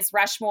Fries,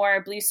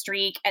 Rushmore, Blue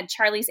Streak, and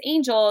Charlie's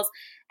Angels.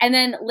 And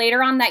then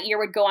later on that year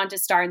would go on to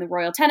star in the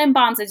Royal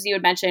Tenenbaums, as you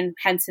had mentioned,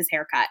 hence his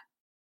haircut.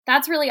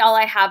 That's really all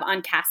I have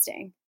on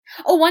casting.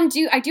 Oh,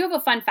 I do have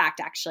a fun fact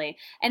actually.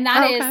 And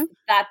that is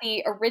that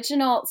the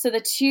original, so the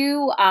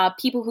two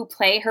people who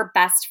play her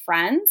best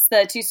friends,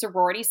 the two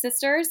sorority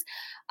sisters,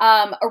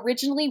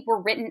 originally were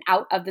written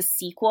out of the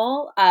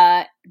sequel.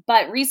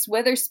 But Reese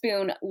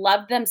Witherspoon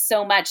loved them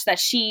so much that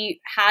she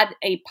had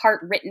a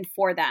part written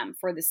for them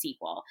for the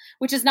sequel,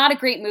 which is not a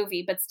great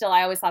movie, but still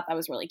I always thought that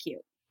was really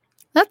cute.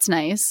 That's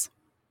nice.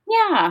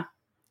 Yeah.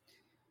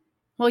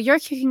 Well, you're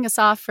kicking us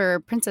off for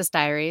Princess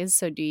Diaries.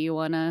 So do you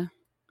want to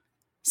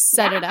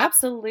set it up?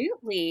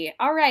 Absolutely.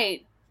 All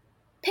right.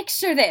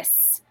 Picture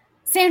this.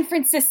 San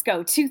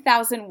Francisco,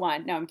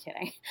 2001. No, I'm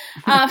kidding.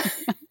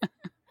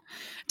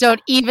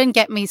 Don't even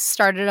get me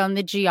started on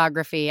the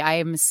geography. I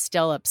am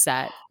still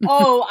upset.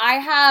 Oh, I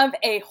have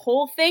a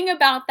whole thing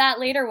about that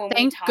later when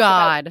we talk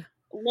about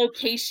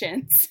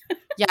locations.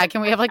 Yeah, can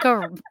we have like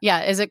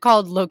is it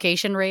called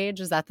Location Rage?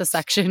 Is that the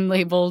section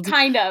labeled?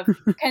 Kind of.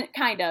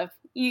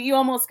 You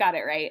almost got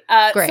it right.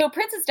 So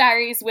Princess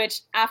Diaries, which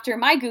after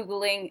my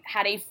Googling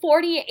had a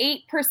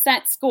 48%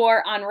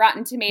 score on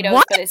Rotten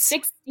Tomatoes, but a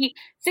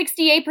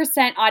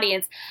 68%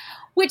 audience,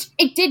 which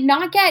it did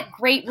not get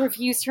great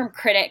reviews from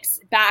critics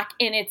back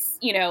in its,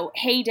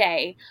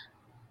 heyday,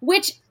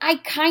 which I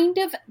kind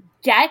of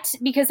get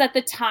because at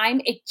the time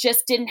it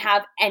just didn't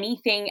have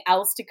anything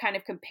else to kind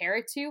of compare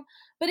it to.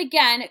 But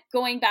again,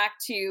 going back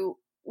to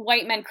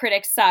white men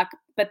critics suck,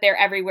 but they're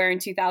everywhere in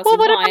 2001. Well,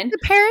 what about The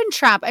Parent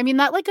Trap? I mean,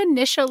 that like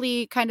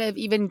initially kind of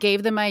even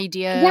gave them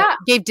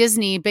gave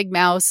Disney, Big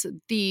Mouse,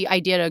 the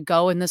idea to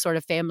go in this sort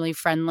of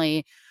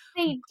family-friendly,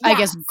 I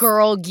guess,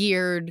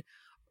 girl-geared,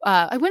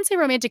 I wouldn't say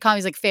romantic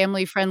comedies, like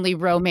family-friendly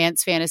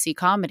romance fantasy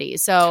comedy.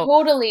 So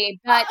totally,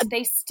 but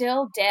they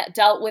still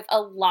dealt with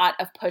a lot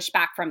of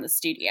pushback from the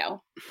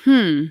studio.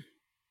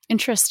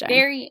 Interesting.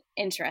 Very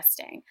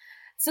interesting.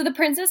 So The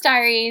Princess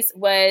Diaries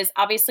was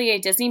obviously a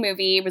Disney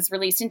movie. It was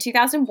released in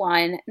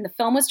 2001, and the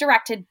film was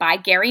directed by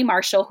Gary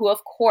Marshall, who,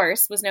 of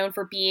course, was known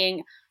for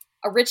being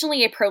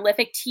Originally a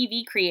prolific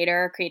TV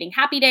creator, creating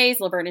Happy Days,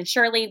 Laverne and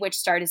Shirley, which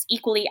starred as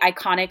equally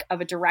iconic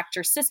of a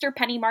director's sister,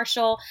 Penny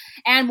Marshall,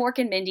 and Mork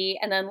and Mindy.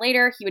 And then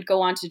later he would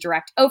go on to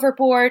direct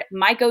Overboard,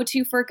 my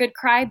go-to for a good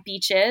cry,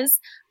 Beaches,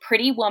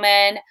 Pretty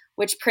Woman,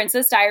 which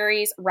Princess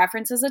Diaries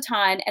references a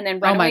ton, and then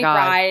Runaway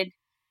Bride.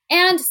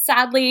 And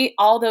sadly,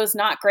 all those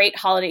not great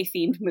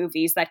holiday-themed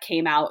movies that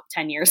came out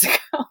 10 years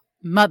ago.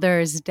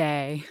 Mother's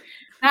Day.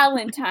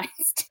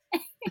 Valentine's Day.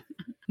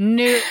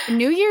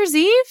 New Year's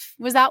Eve?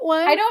 Was that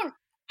one?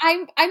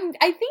 I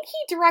think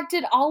he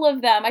directed all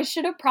of them. I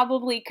should have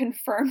probably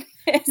confirmed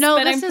this. No,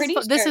 but I'm pretty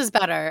sure. This is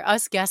better.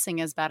 Us guessing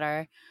is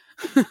better.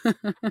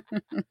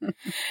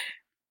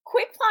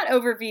 Quick plot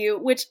overview,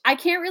 which I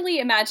can't really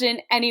imagine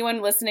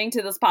anyone listening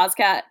to this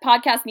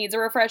podcast needs a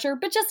refresher,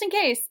 but just in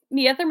case,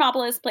 Mia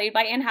Thermopolis, played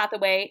by Anne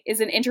Hathaway, is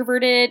an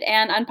introverted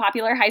and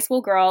unpopular high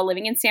school girl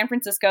living in San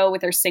Francisco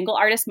with her single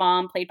artist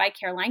mom, played by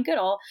Caroline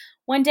Goodall.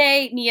 One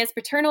day, Mia's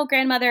paternal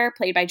grandmother,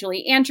 played by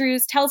Julie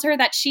Andrews, tells her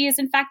that she is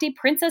in fact a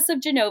princess of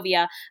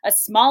Genovia, a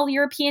small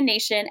European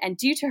nation, and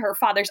due to her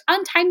father's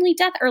untimely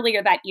death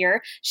earlier that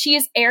year, she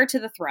is heir to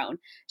the throne.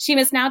 She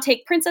must now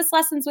take princess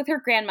lessons with her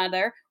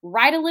grandmother,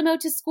 ride a limo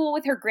to school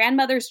with her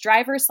grandmother's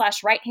driver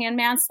 / right-hand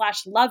man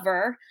 /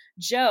 lover,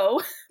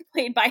 Joe,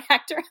 played by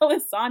Hector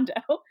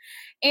Elizondo,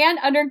 and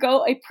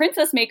undergo a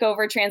princess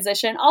makeover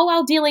transition, all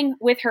while dealing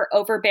with her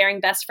overbearing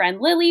best friend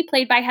Lily,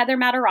 played by Heather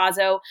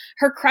Matarazzo,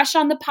 her crush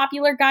on the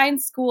popular guy in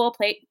school,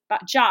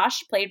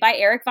 Josh, played by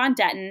Eric Von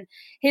Detten,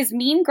 his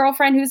mean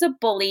girlfriend who's a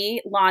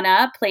bully,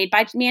 Lana, played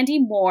by Mandy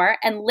Moore,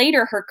 and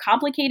later her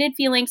complicated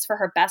feelings for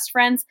her best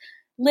friend's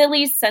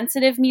Lily's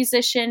sensitive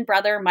musician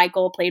brother,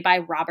 Michael, played by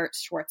Robert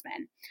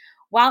Schwartzman.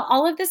 While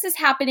all of this is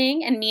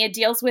happening and Mia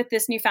deals with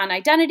this newfound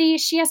identity,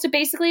 she has to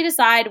basically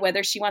decide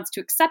whether she wants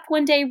to accept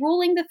one day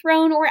ruling the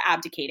throne or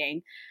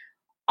abdicating.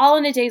 All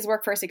in a day's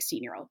work for a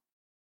 16-year-old.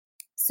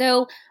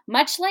 So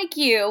much like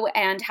you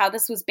and how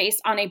this was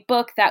based on a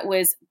book that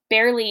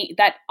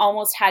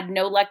almost had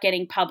no luck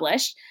getting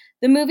published,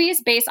 the movie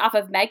is based off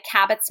of Meg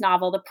Cabot's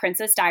novel, The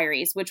Princess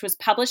Diaries, which was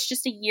published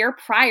just a year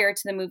prior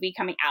to the movie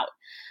coming out.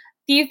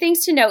 Few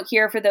things to note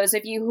here for those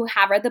of you who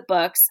have read the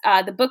books.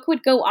 The book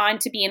would go on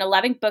to be an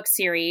 11-book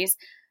series.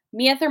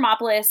 Mia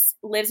Thermopolis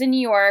lives in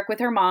New York with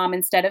her mom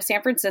instead of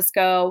San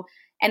Francisco.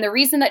 And the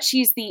reason that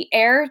she's the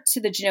heir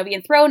to the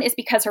Genovian throne is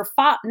because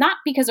not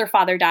because her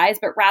father dies,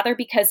 but rather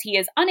because he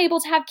is unable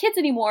to have kids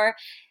anymore.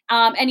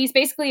 And he's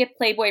basically a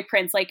playboy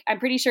prince. Like, I'm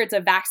pretty sure it's a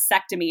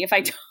vasectomy,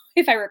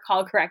 if I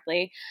recall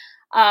correctly.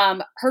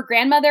 Her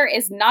grandmother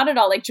is not at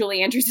all like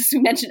Julie Andrews, as we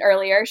mentioned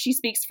earlier. She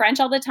speaks French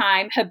all the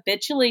time,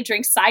 habitually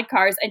drinks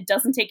sidecars, and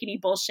doesn't take any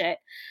bullshit.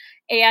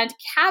 And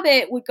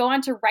Cabot would go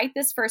on to write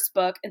this first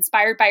book,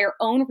 inspired by her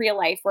own real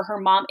life, where her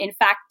mom, in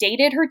fact,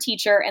 dated her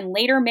teacher and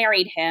later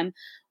married him,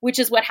 which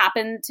is what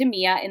happened to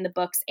Mia in the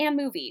books and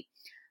movie.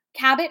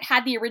 Cabot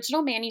had the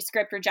original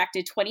manuscript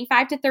rejected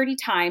 25 to 30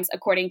 times,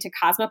 according to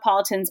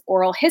Cosmopolitan's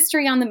oral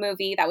history on the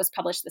movie that was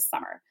published this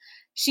summer.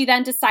 She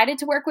then decided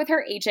to work with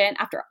her agent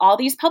after all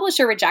these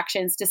publisher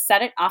rejections to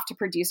set it off to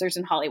producers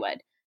in Hollywood.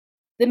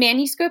 The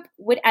manuscript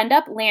would end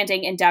up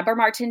landing in Deborah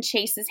Martin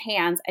Chase's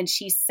hands, and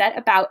she set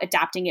about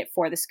adapting it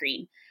for the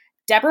screen.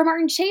 Deborah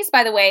Martin Chase,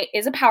 by the way,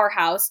 is a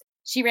powerhouse.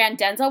 She ran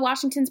Denzel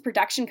Washington's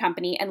production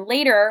company, and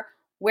later,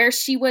 where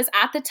she was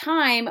at the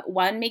time,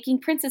 one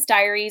making Princess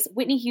Diaries,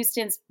 Whitney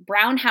Houston's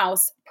Brown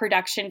House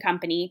production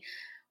company,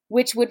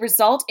 which would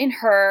result in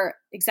her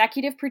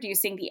executive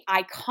producing the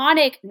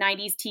iconic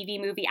 90s TV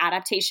movie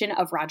adaptation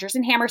of Rodgers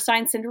and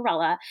Hammerstein's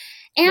Cinderella,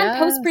 and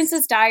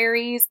post-Princess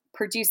Diaries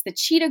produced The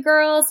Cheetah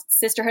Girls,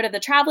 Sisterhood of the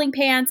Traveling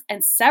Pants,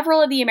 and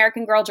several of the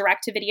American Girl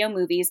direct-to-video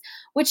movies,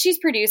 which she's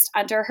produced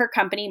under her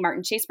company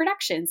Martin Chase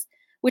Productions,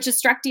 which has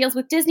struck deals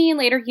with Disney and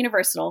later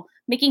Universal,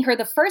 making her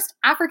the first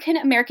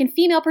African-American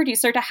female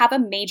producer to have a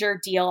major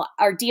deal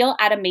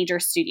at a major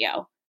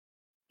studio.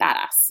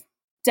 Badass.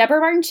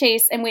 Deborah Martin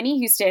Chase and Whitney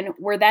Houston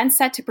were then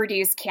set to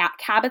produce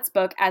Cabot's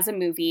book as a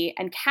movie,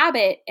 and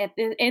Cabot,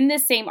 in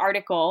this same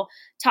article,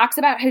 talks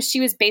about how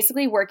she was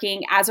basically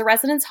working as a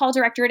residence hall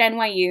director at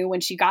NYU when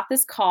she got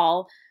this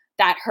call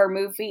that her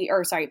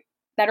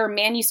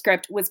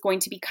manuscript was going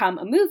to become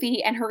a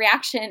movie, and her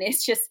reaction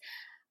is just,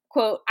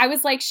 quote, "I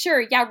was like,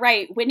 sure, yeah,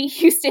 right, Whitney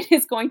Houston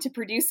is going to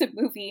produce a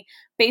movie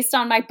based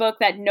on my book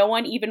that no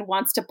one even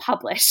wants to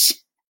publish."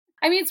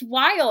 I mean, it's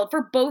wild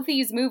for both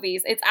these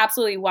movies. It's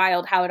absolutely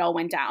wild how it all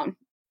went down.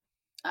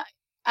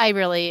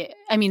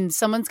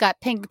 Someone's got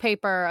pink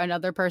paper.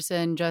 Another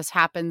person just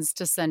happens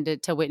to send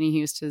it to Whitney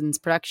Houston's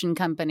production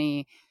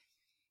company.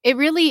 It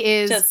really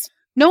is.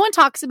 No one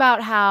talks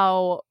about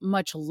how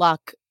much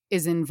luck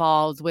is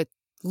involved with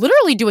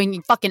literally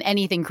doing fucking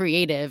anything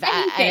creative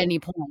at any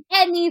point.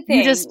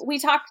 Anything. We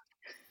talk.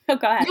 Oh,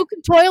 go ahead. You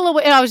could toil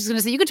away. I was just going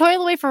to say, you could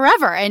toil away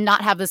forever and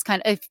not have this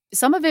kind of.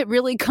 Some of it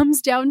really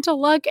comes down to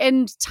luck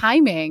and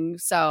timing.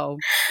 So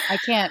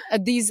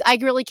I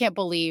really can't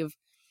believe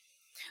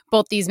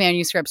both these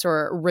manuscripts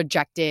were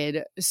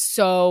rejected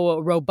so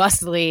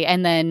robustly.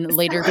 And then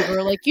later people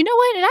were like, you know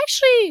what? It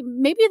actually,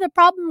 maybe the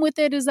problem with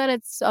it is that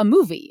it's a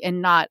movie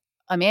and not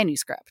a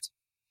manuscript.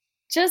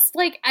 just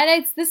like,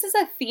 and this is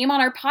a theme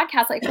on our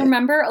podcast. Like,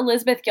 remember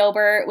Elizabeth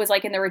Gilbert was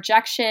like in the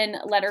rejection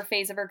letter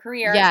phase of her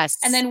career. Yes.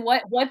 And then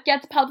what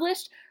gets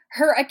published?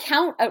 Her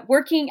account at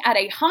working at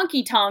a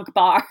honky tonk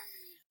bar.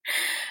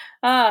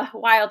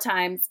 Wild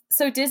times.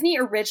 So Disney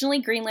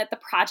originally greenlit the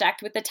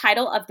project with the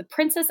title of The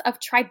Princess of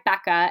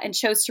Tribeca and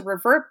chose to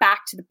revert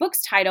back to the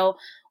book's title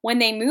when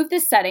they moved the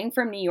setting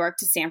from New York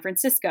to San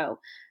Francisco.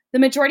 The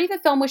majority of the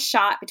film was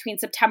shot between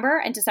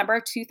September and December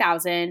of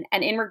 2000,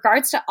 and in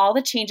regards to all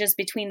the changes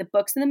between the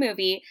books and the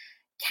movie,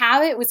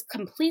 Cabot was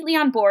completely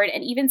on board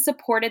and even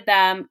supported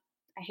them,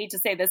 I hate to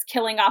say this,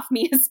 killing off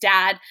Mia's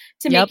dad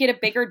to make it a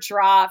bigger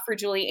draw for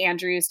Julie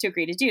Andrews to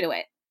agree to do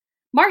it.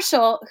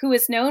 Marshall, who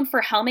is known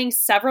for helming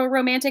several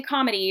romantic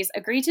comedies,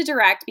 agreed to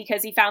direct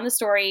because he found the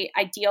story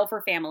ideal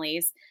for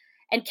families.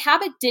 And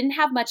Cabot didn't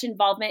have much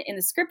involvement in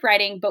the script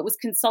writing, but was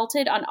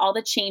consulted on all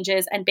the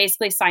changes and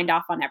basically signed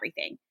off on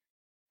everything.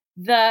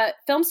 The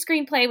film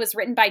screenplay was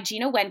written by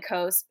Gina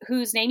Wenkos,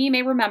 whose name you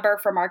may remember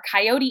from our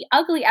Coyote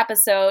Ugly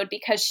episode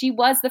because she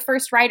was the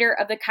first writer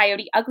of the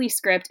Coyote Ugly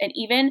script. And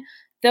even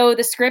though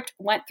the script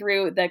went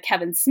through the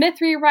Kevin Smith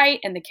rewrite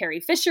and the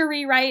Carrie Fisher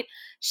rewrite,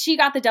 she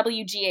got the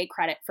WGA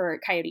credit for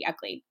Coyote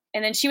Ugly.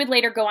 And then she would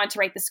later go on to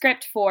write the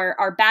script for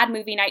our bad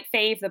movie night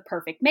fave, The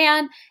Perfect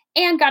Man,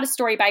 and got a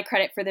story by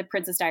credit for the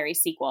Princess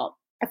Diaries sequel.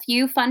 A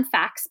few fun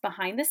facts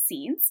behind the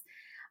scenes.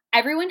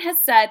 Everyone has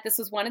said this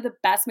was one of the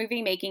best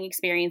movie-making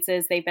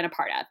experiences they've been a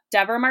part of.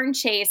 Deborah Martin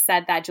Chase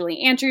said that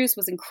Julie Andrews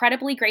was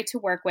incredibly great to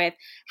work with,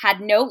 had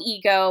no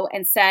ego,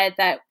 and said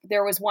that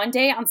there was one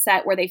day on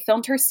set where they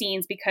filmed her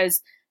scenes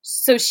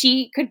so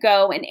she could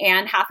go and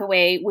Anne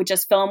Hathaway would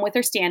just film with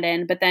her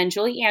stand-in, but then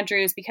Julie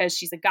Andrews, because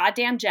she's a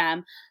goddamn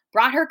gem,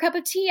 brought her cup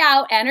of tea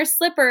out and her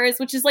slippers,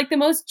 which is like the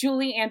most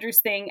Julie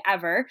Andrews thing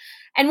ever,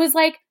 and was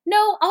like,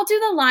 no, I'll do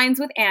the lines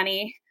with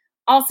Annie.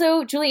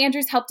 Also, Julie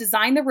Andrews helped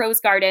design the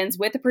Rose Gardens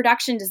with the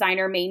production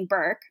designer, Maine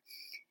Burke.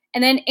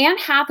 And then Anne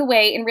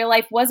Hathaway in real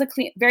life was a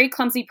very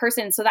clumsy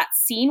person. So that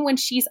scene when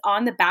she's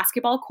on the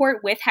basketball court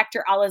with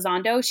Hector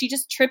Elizondo, she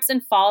just trips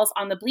and falls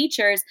on the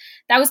bleachers.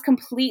 That was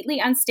completely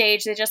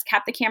unstaged. They just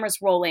kept the cameras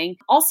rolling.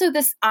 Also,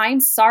 this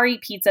I'm sorry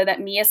pizza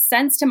that Mia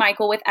sends to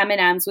Michael with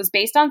M&Ms was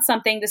based on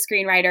something the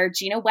screenwriter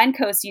Gina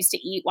Wenkos used to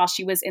eat while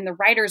she was in the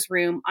writer's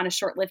room on a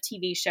short-lived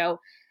TV show.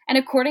 And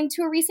according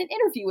to a recent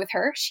interview with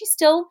her, she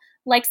still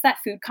likes that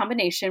food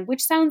combination,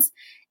 which sounds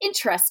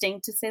interesting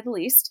to say the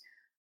least.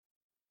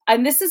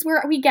 And this is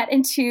where we get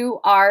into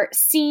our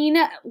scene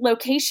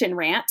location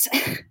rant,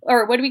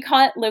 or what do we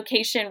call it?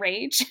 Location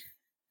rage.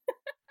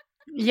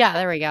 Yeah,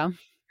 there we go.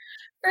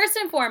 First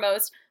and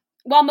foremost,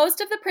 while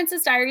most of the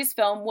Princess Diaries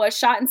film was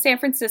shot in San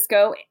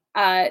Francisco,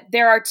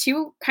 there are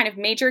two kind of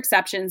major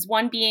exceptions,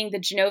 one being the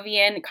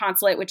Genovian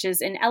consulate, which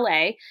is in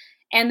LA,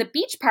 and the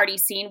beach party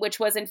scene, which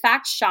was in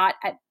fact shot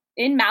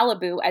in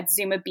Malibu at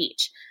Zuma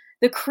Beach.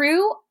 The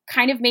crew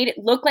kind of made it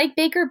look like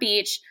Baker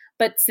Beach,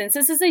 but since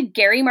this is a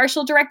Gary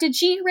Marshall-directed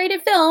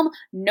G-rated film,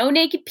 no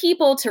naked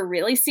people to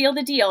really seal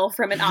the deal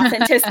from an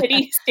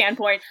authenticity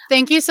standpoint.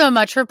 Thank you so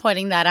much for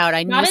pointing that out.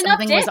 I knew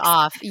something was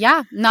off.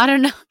 Yeah, not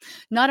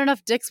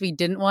enough dicks we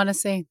didn't want to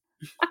see.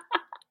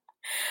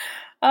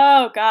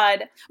 Oh,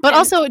 God. But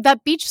also,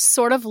 that beach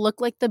sort of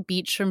looked like the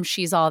beach from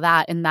She's All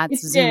That, and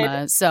that's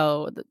Zuma.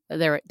 So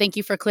thank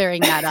you for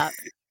clearing that up.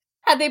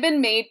 Had they been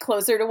made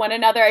closer to one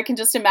another, I can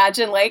just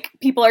imagine like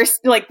people are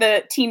like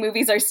the teen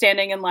movies are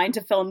standing in line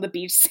to film the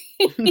beach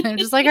scene. I'm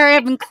just like, hurry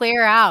up and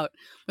clear out.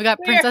 We got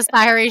Princess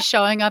Diaries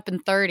showing up in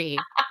 30.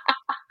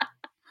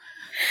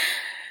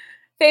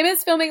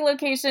 Famous filming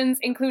locations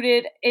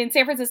in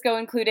San Francisco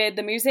included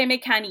the Musée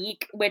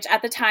Mécanique, which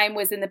at the time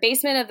was in the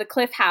basement of the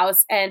Cliff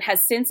House and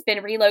has since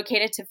been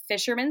relocated to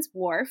Fisherman's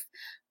Wharf.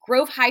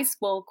 Grove High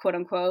School, quote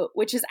unquote,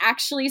 which is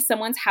actually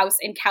someone's house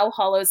in Cow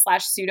Hollow /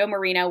 Pseudo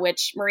Marina,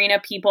 which Marina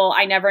people,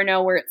 I never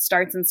know where it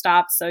starts and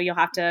stops, so you'll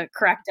have to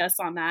correct us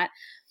on that.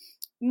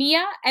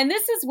 Mia, and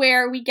this is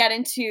where we get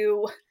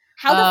into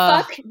how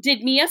the fuck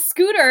did Mia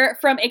scooter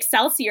from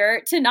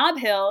Excelsior to Nob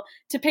Hill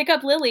to pick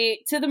up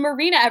Lily to the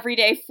marina every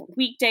day,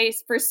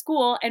 weekdays for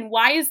school, and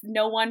why is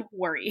no one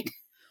worried?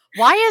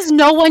 Why is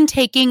no one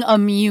taking a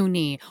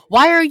muni?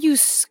 Why are you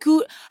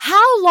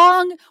How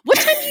long? What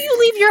time do you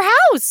leave your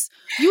house?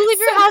 You leave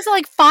your house at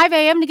like 5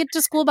 a.m. to get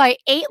to school by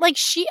 8? Like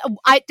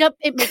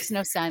it makes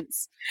no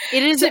sense.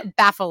 It is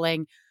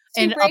baffling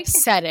and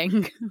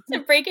upsetting. To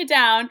break it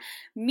down,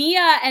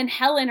 Mia and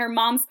Helen, her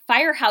mom's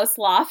firehouse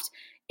loft,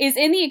 is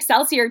in the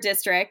Excelsior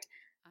district.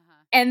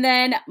 And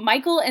then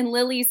Michael and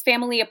Lily's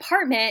family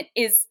apartment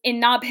is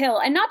in Nob Hill.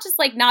 And not just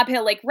like Nob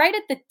Hill, like right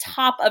at the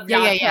top of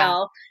Nob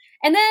Hill.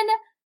 And then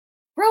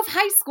Grove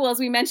High School, as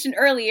we mentioned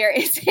earlier,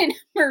 is in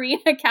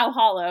Marina Cow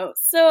Hollow.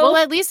 So, well,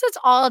 at least it's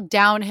all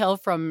downhill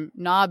from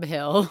Nob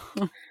Hill.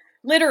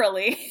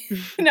 Literally.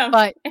 No.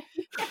 But, oh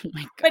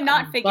my God, but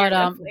not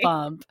figuratively.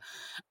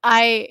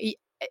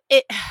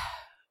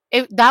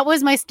 That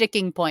was my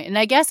sticking point. And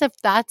I guess if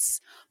that's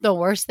the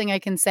worst thing I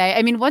can say,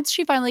 I mean, once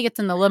she finally gets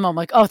in the limo, I'm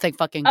like, oh, thank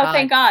fucking God. Oh,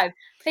 thank God.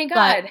 Thank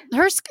God.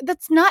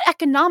 That's not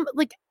economic.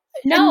 Like,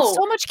 No. And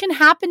so much can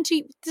happen to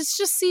you. This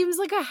just seems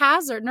like a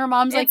hazard. And her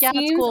mom's like, yeah,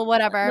 it's cool,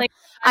 whatever. like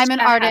I'm an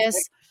a artist.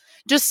 hazard.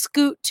 Just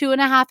scoot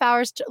 2.5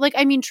 hours. Like,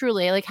 I mean,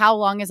 truly, like, how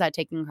long is that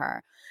taking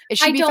her? It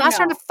should I be don't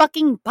faster on know. a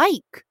fucking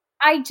bike.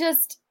 I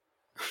just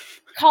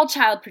call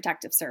Child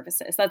Protective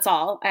Services. That's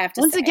all I have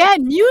to Once say.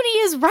 again, Muni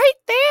is right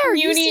there.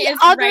 You Muni see is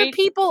other right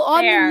people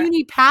on there. the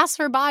Muni pass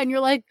her by, and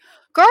you're like,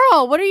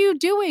 girl, what are you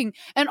doing?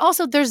 And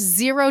also, there's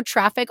zero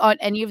traffic on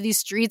any of these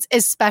streets,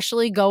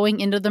 especially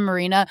going into the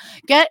marina.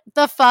 Get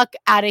the fuck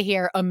out of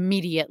here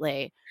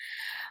immediately.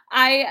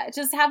 I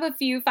just have a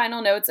few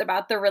final notes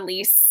about the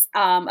release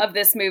of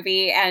this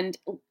movie and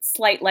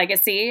slight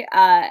legacy,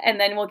 and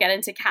then we'll get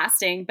into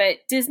casting. But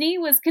Disney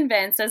was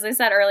convinced, as I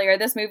said earlier,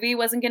 this movie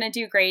wasn't going to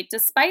do great,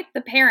 despite the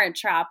Parent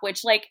Trap,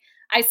 which, like,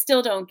 I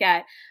still don't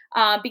get,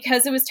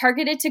 because it was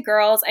targeted to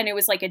girls and it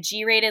was like a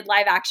G-rated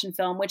live action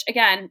film, which,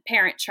 again,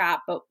 Parent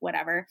Trap, but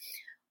whatever.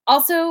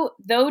 Also,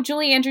 though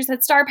Julie Andrews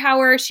had star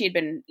power, she had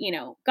been,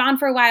 gone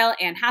for a while.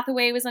 Anne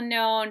Hathaway was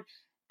unknown.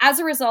 As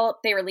a result,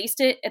 they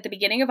released it at the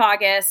beginning of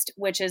August,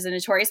 which is a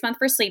notorious month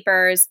for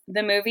sleepers.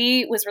 The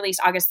movie was released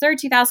August 3rd,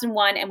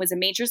 2001, and was a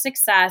major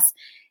success.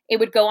 It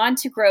would go on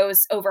to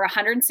gross over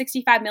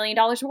 $165 million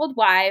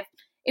worldwide.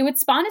 It would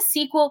spawn a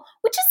sequel,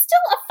 which is still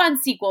a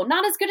fun sequel.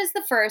 Not as good as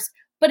the first,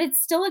 but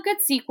it's still a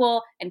good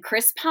sequel. And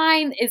Chris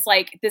Pine is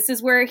like, this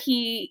is where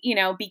he,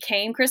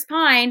 became Chris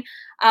Pine.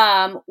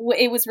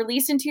 It was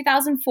released in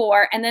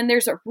 2004. And then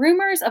there's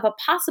rumors of a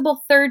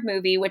possible third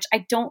movie, which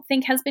I don't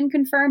think has been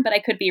confirmed, but I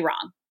could be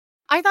wrong.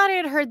 I thought I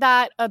had heard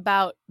that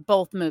about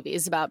both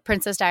movies, about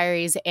Princess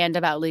Diaries and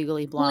about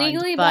Legally Blonde.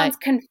 Legally Blonde's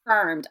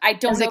confirmed. I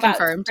don't know about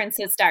confirmed?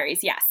 Princess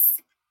Diaries. Yes.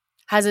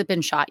 Has it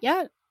been shot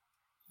yet?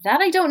 That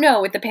I don't know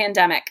with the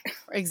pandemic.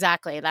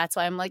 Exactly. That's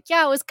why I'm like,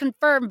 yeah, it was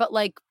confirmed, but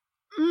like,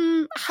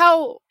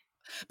 how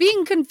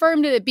being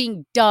confirmed and it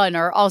being done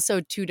are also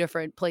two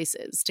different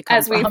places to come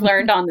as we've from.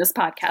 Learned on this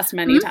podcast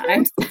many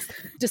times.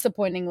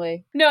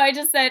 Disappointingly. No, I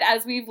just said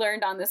as we've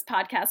learned on this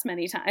podcast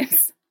many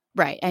times.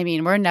 Right. I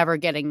mean, we're never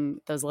getting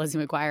those Lizzie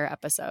McGuire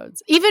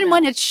episodes. Even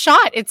when it's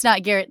shot, it's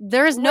not guaranteed.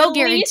 There is no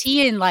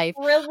guarantee in life.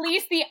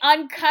 Release the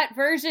uncut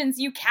versions,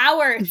 you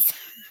cowards.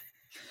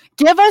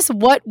 Give us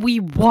what we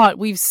want.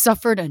 We've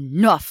suffered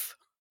enough.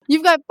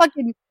 You've got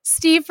fucking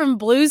Steve from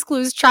Blue's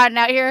Clues trotting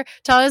out here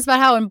telling us about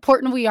how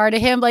important we are to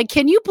him. Like,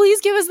 can you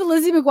please give us the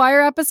Lizzie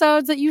McGuire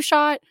episodes that you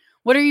shot?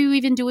 What are you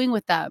even doing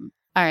with them?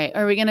 All right.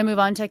 Are we going to move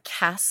on to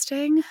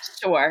casting?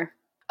 Sure.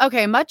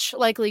 Okay, much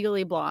like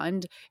Legally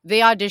Blonde,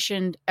 they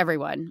auditioned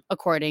everyone,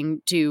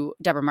 according to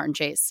Deborah Martin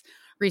Chase.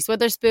 Reese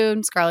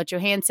Witherspoon, Scarlett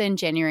Johansson,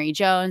 January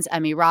Jones,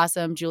 Emmy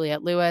Rossum,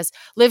 Juliette Lewis,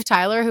 Liv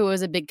Tyler, who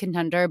was a big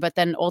contender, but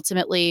then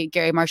ultimately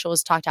Gary Marshall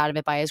was talked out of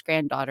it by his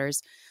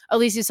granddaughters,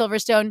 Alicia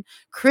Silverstone,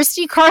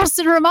 Christy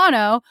Carlson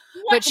Romano.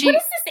 What is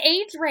this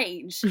age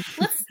range?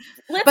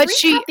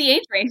 Let's recap the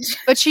age range.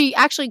 But she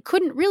actually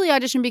couldn't really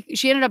audition.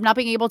 She ended up not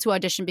being able to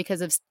audition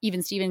because of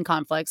even Steven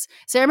conflicts.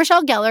 Sarah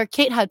Michelle Gellar,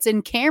 Kate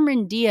Hudson,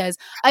 Cameron Diaz.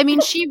 I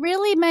mean, she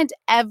really meant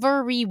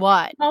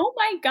everyone. Oh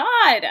my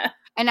God.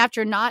 And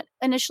after not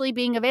initially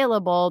being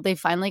available, they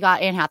finally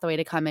got Anne Hathaway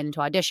to come in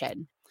to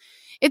audition.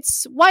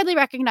 It's widely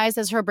recognized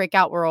as her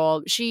breakout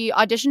role. She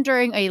auditioned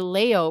during a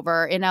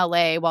layover in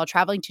LA while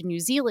traveling to New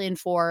Zealand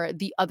for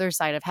The Other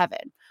Side of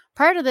Heaven.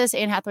 Prior to this,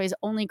 Anne Hathaway's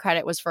only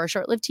credit was for a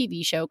short-lived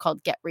TV show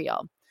called Get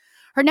Real.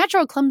 Her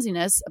natural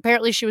clumsiness,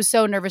 apparently she was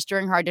so nervous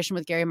during her audition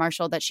with Gary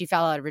Marshall that she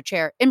fell out of her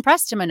chair,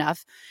 impressed him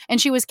enough,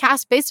 and she was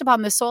cast based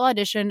upon this sole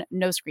audition,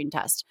 no screen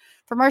test.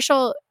 For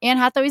Marshall, Anne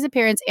Hathaway's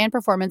appearance and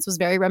performance was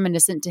very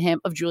reminiscent to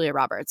him of Julia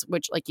Roberts,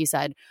 which, like you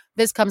said,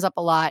 this comes up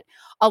a lot.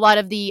 A lot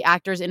of the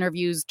actors'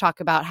 interviews talk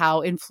about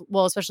how,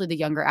 especially the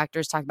younger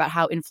actors, talk about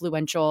how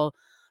influential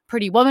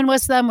Pretty Woman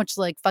was to them, which is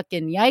like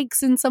fucking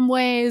yikes in some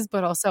ways,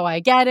 but also I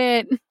get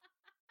it.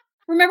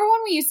 Remember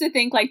when we used to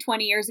think like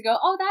 20 years ago,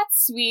 oh,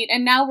 that's sweet.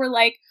 And now we're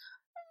like,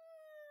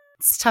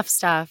 it's tough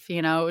stuff,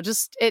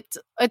 just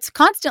it's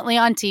constantly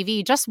on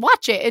TV. Just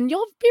watch it and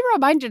you'll be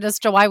reminded as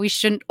to why we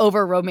shouldn't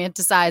over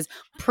romanticize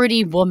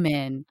Pretty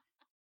Woman.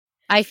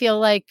 I feel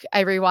like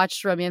I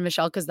rewatched Romeo and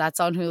Michelle because that's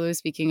on Hulu,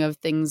 speaking of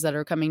things that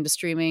are coming to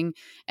streaming,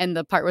 and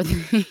the part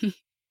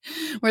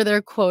where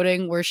they're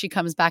quoting where she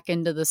comes back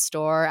into the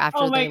store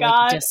after they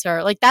like diss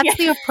her. Like that's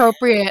the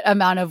appropriate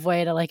amount of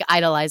way to like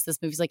idolize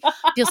this movie. It's like,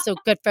 feels so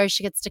good for her.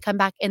 She gets to come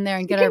back in there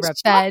and get her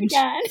revenge.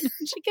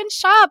 She can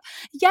shop.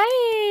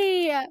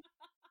 Yay.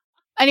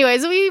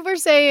 Anyways, we were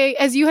saying,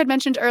 as you had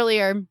mentioned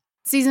earlier,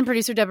 season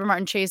producer Deborah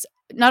Martin Chase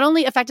not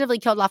only effectively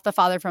killed off the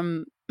father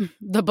from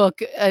the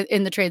book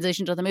in the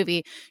translation to the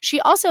movie, she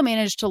also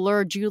managed to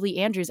lure Julie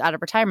Andrews out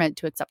of retirement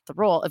to accept the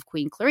role of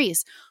Queen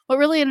Clarice. What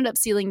really ended up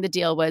sealing the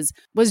deal was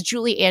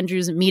Julie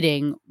Andrews'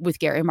 meeting with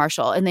Gary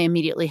Marshall, and they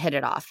immediately hit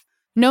it off.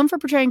 Known for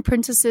portraying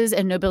princesses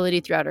and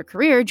nobility throughout her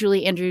career,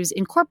 Julie Andrews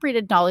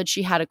incorporated knowledge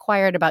she had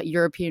acquired about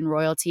European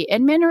royalty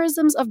and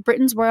mannerisms of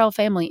Britain's royal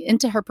family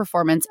into her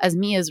performance as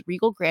Mia's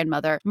regal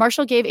grandmother.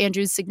 Marshall gave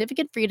Andrews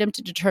significant freedom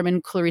to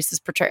determine Clarice's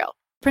portrayal.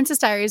 Princess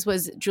Diaries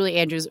was Julie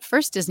Andrews'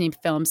 first Disney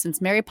film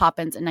since Mary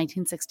Poppins in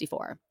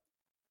 1964.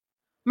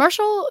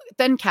 Marshall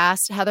then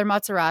cast Heather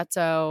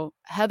Matarazzo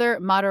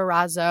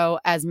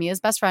as Mia's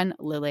best friend,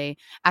 Lily,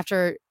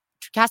 after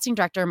casting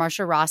director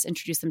Marcia Ross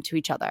introduced them to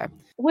each other.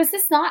 Was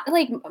this not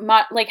like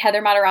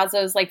Heather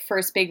Matarazzo's like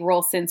first big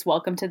role since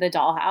Welcome to the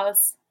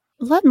Dollhouse?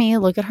 Let me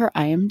look at her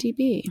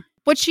IMDb.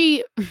 What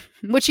she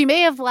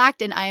may have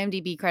lacked in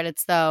IMDb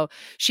credits, though,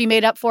 she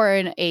made up for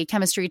in a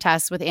chemistry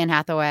test with Anne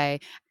Hathaway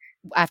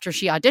after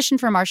she auditioned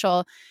for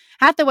Marshall.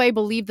 Hathaway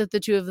believed that the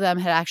two of them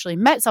had actually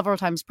met several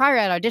times prior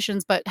at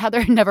auditions, but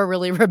Heather never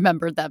really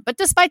remembered them. But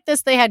despite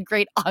this, they had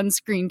great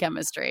on-screen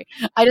chemistry.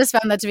 I just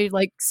found that to be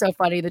like so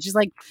funny that she's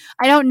like,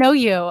 I don't know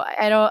you.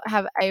 I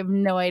have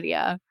no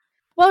idea.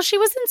 Well, she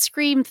was in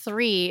Scream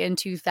 3 in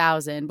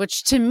 2000,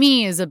 which to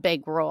me is a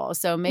big role.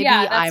 So maybe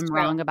I'm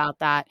wrong about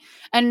that.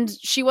 And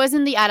she was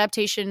in the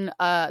adaptation,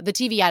 the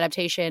TV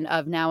adaptation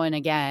of Now and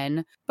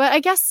Again. But I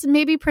guess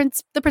maybe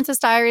The Princess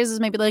Diaries is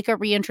maybe like a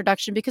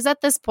reintroduction, because at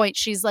this point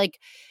she's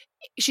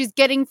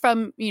getting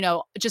from,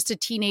 just a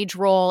teenage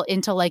role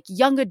into like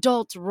young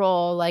adult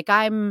role. Like,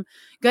 I'm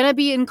going to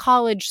be in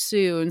college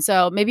soon.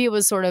 So maybe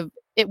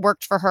it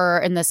worked for her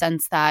in the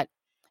sense that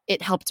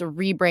it helped to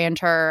rebrand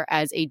her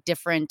as a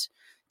different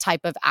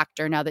type of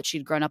actor now that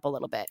she'd grown up a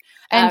little bit.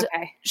 And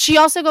she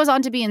also goes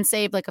on to be in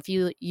Saved like a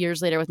few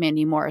years later with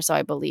Mandy Moore. So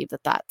I believe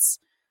that that's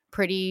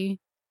pretty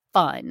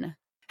fun.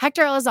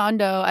 Hector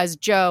Elizondo as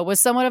Joe was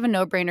somewhat of a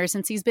no-brainer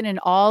since he's been in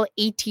all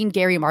 18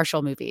 Gary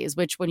Marshall movies,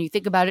 which when you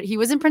think about it, he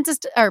was in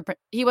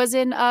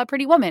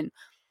Pretty Woman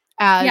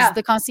as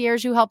the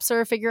concierge who helps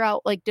her figure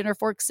out like dinner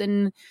forks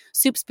and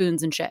soup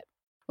spoons and shit.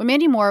 When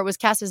Mandy Moore was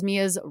cast as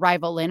Mia's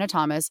rival, Lana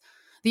Thomas,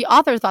 the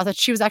author thought that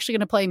she was actually going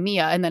to play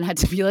Mia and then had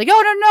to be like,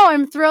 oh, no,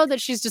 I'm thrilled that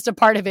she's just a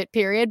part of it,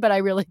 period. But I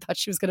really thought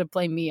she was going to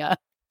play Mia.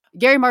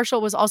 Gary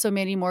Marshall was also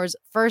Mandy Moore's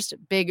first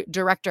big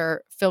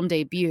director film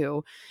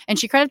debut, and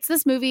she credits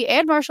this movie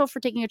and Marshall for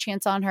taking a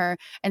chance on her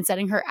and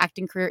setting her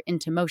acting career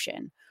into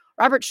motion.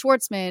 Robert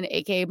Schwartzman,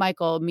 aka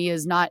Michael,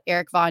 Mia's not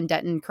Eric Von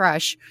Detten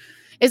crush,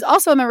 is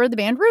also a member of the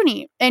band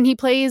Rooney, and he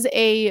plays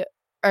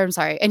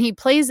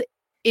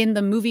in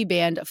the movie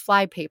band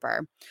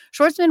Flypaper.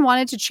 Schwartzman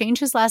wanted to change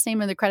his last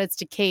name in the credits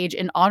to Cage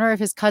in honor of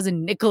his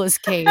cousin Nicolas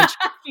Cage.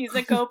 He's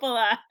a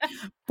Coppola.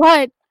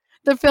 But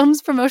the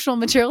film's promotional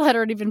material had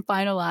already been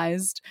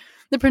finalized.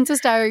 The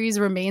Princess Diaries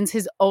remains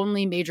his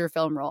only major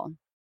film role.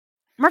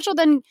 Marshall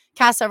then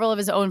cast several of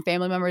his own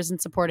family members in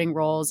supporting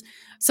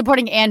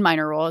and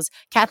minor roles.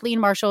 Kathleen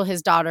Marshall,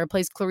 his daughter,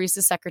 plays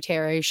Clarice's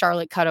secretary,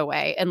 Charlotte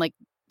Cutaway, and like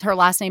her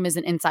last name is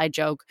an inside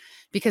joke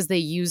because they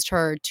used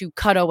her to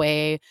cut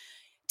away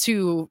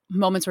to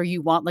moments where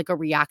you want like a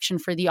reaction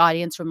for the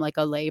audience from like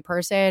a lay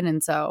person,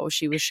 and so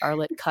she was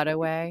Charlotte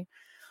Cutaway.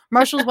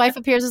 Marshall's wife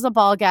appears as a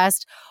ball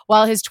guest,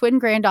 while his twin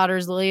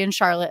granddaughters, Lily and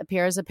Charlotte,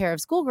 appear as a pair of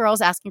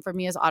schoolgirls asking for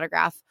Mia's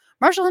autograph.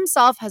 Marshall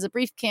himself has a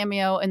brief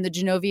cameo in the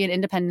Genovian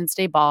Independence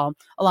Day Ball,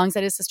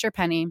 alongside his sister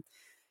Penny.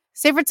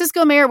 San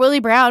Francisco Mayor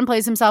Willie Brown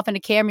plays himself in a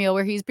cameo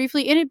where he's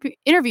briefly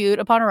interviewed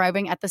upon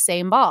arriving at the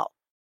same ball.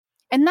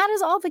 And that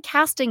is all the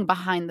casting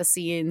behind the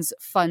scenes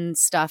fun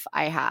stuff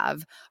I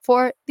have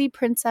for The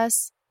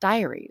Princess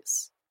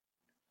Diaries.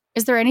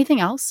 Is there anything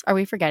else? Are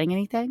we forgetting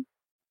anything?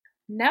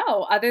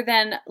 No, other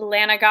than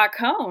Lana got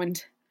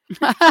coned. Even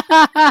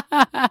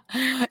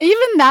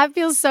that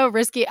feels so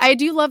risky. I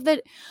do love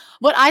that.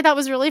 What I thought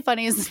was really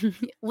funny is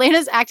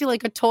Lana's acting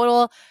like a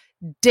total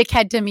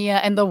dickhead to Mia,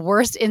 and the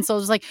worst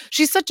insult is like,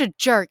 she's such a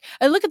jerk.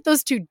 And look at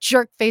those two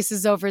jerk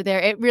faces over there.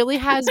 It really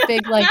has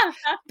big like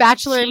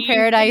Bachelor in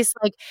Paradise,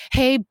 like,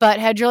 hey,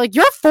 butthead. You're like,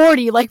 you're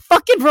 40, like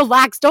fucking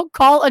relax. Don't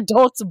call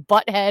adults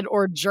butthead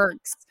or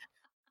jerks.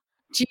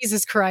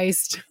 Jesus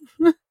Christ.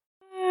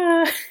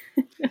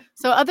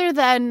 So other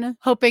than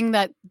hoping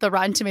that the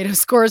Rotten Tomatoes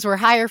scores were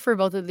higher for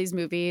both of these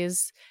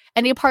movies,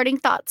 any parting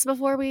thoughts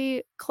before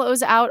we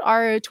close out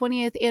our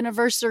 20th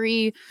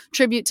anniversary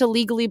tribute to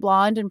Legally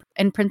Blonde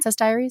and Princess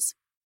Diaries?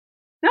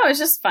 No, it's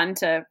just fun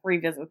to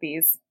revisit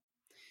these.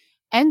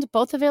 And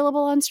both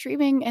available on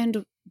streaming,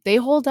 and they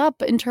hold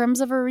up in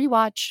terms of a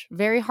rewatch.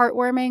 Very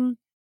heartwarming,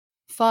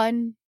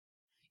 fun.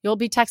 You'll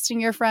be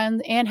texting your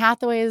friend. Anne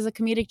Hathaway is a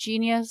comedic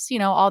genius,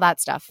 all that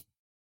stuff.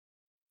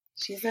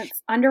 She's an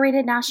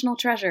underrated national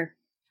treasure.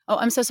 Oh,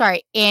 I'm so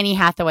sorry. Annie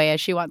Hathaway,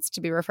 as she wants to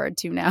be referred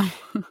to now.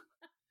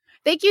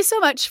 Thank you so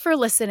much for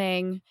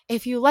listening.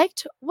 If you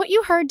liked what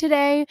you heard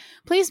today,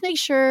 please make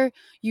sure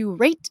you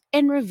rate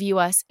and review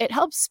us. It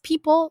helps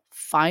people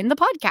find the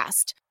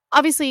podcast.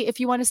 Obviously, if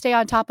you want to stay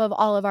on top of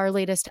all of our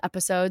latest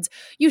episodes,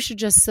 you should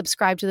just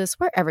subscribe to this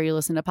wherever you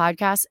listen to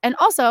podcasts. And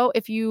also,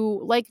 if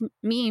you like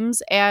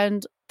memes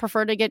and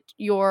prefer to get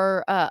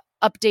your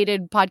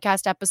updated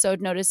podcast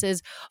episode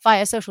notices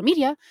via social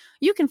media,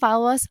 you can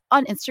follow us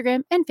on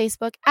Instagram and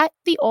Facebook at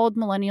The Old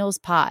Millennials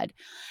Pod.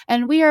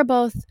 And we are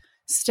both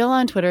still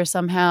on Twitter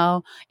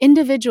somehow.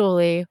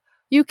 Individually,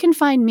 you can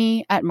find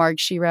me at Marg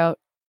She Wrote.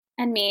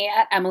 And me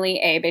at Emily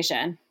A.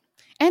 Bejean.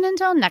 And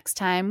until next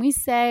time, we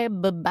say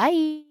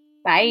bye-bye.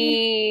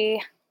 Bye.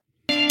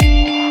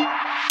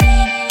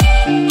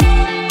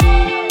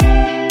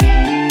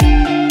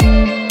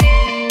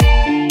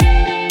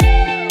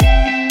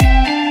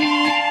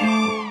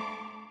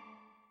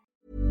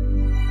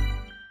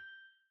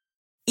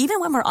 even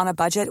when we're on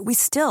a budget, we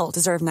still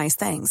deserve nice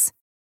things.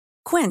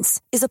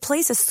 Quince is a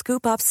place to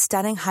scoop up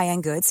stunning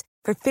high-end goods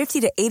for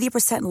 50 to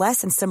 80%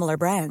 less than similar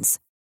brands.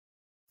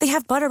 They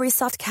have buttery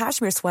soft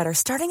cashmere sweaters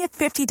starting at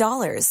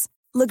 $50,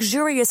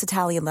 luxurious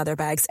Italian leather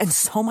bags, and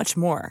so much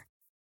more.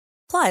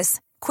 Plus,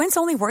 Quince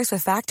only works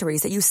with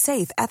factories that use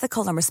safe,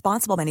 ethical, and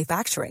responsible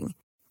manufacturing.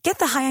 Get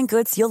the high-end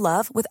goods you'll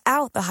love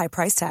without the high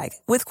price tag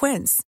with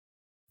Quince.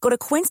 Go to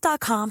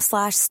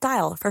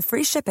quince.com/style for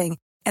free shipping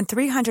and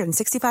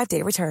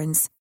 365-day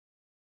returns.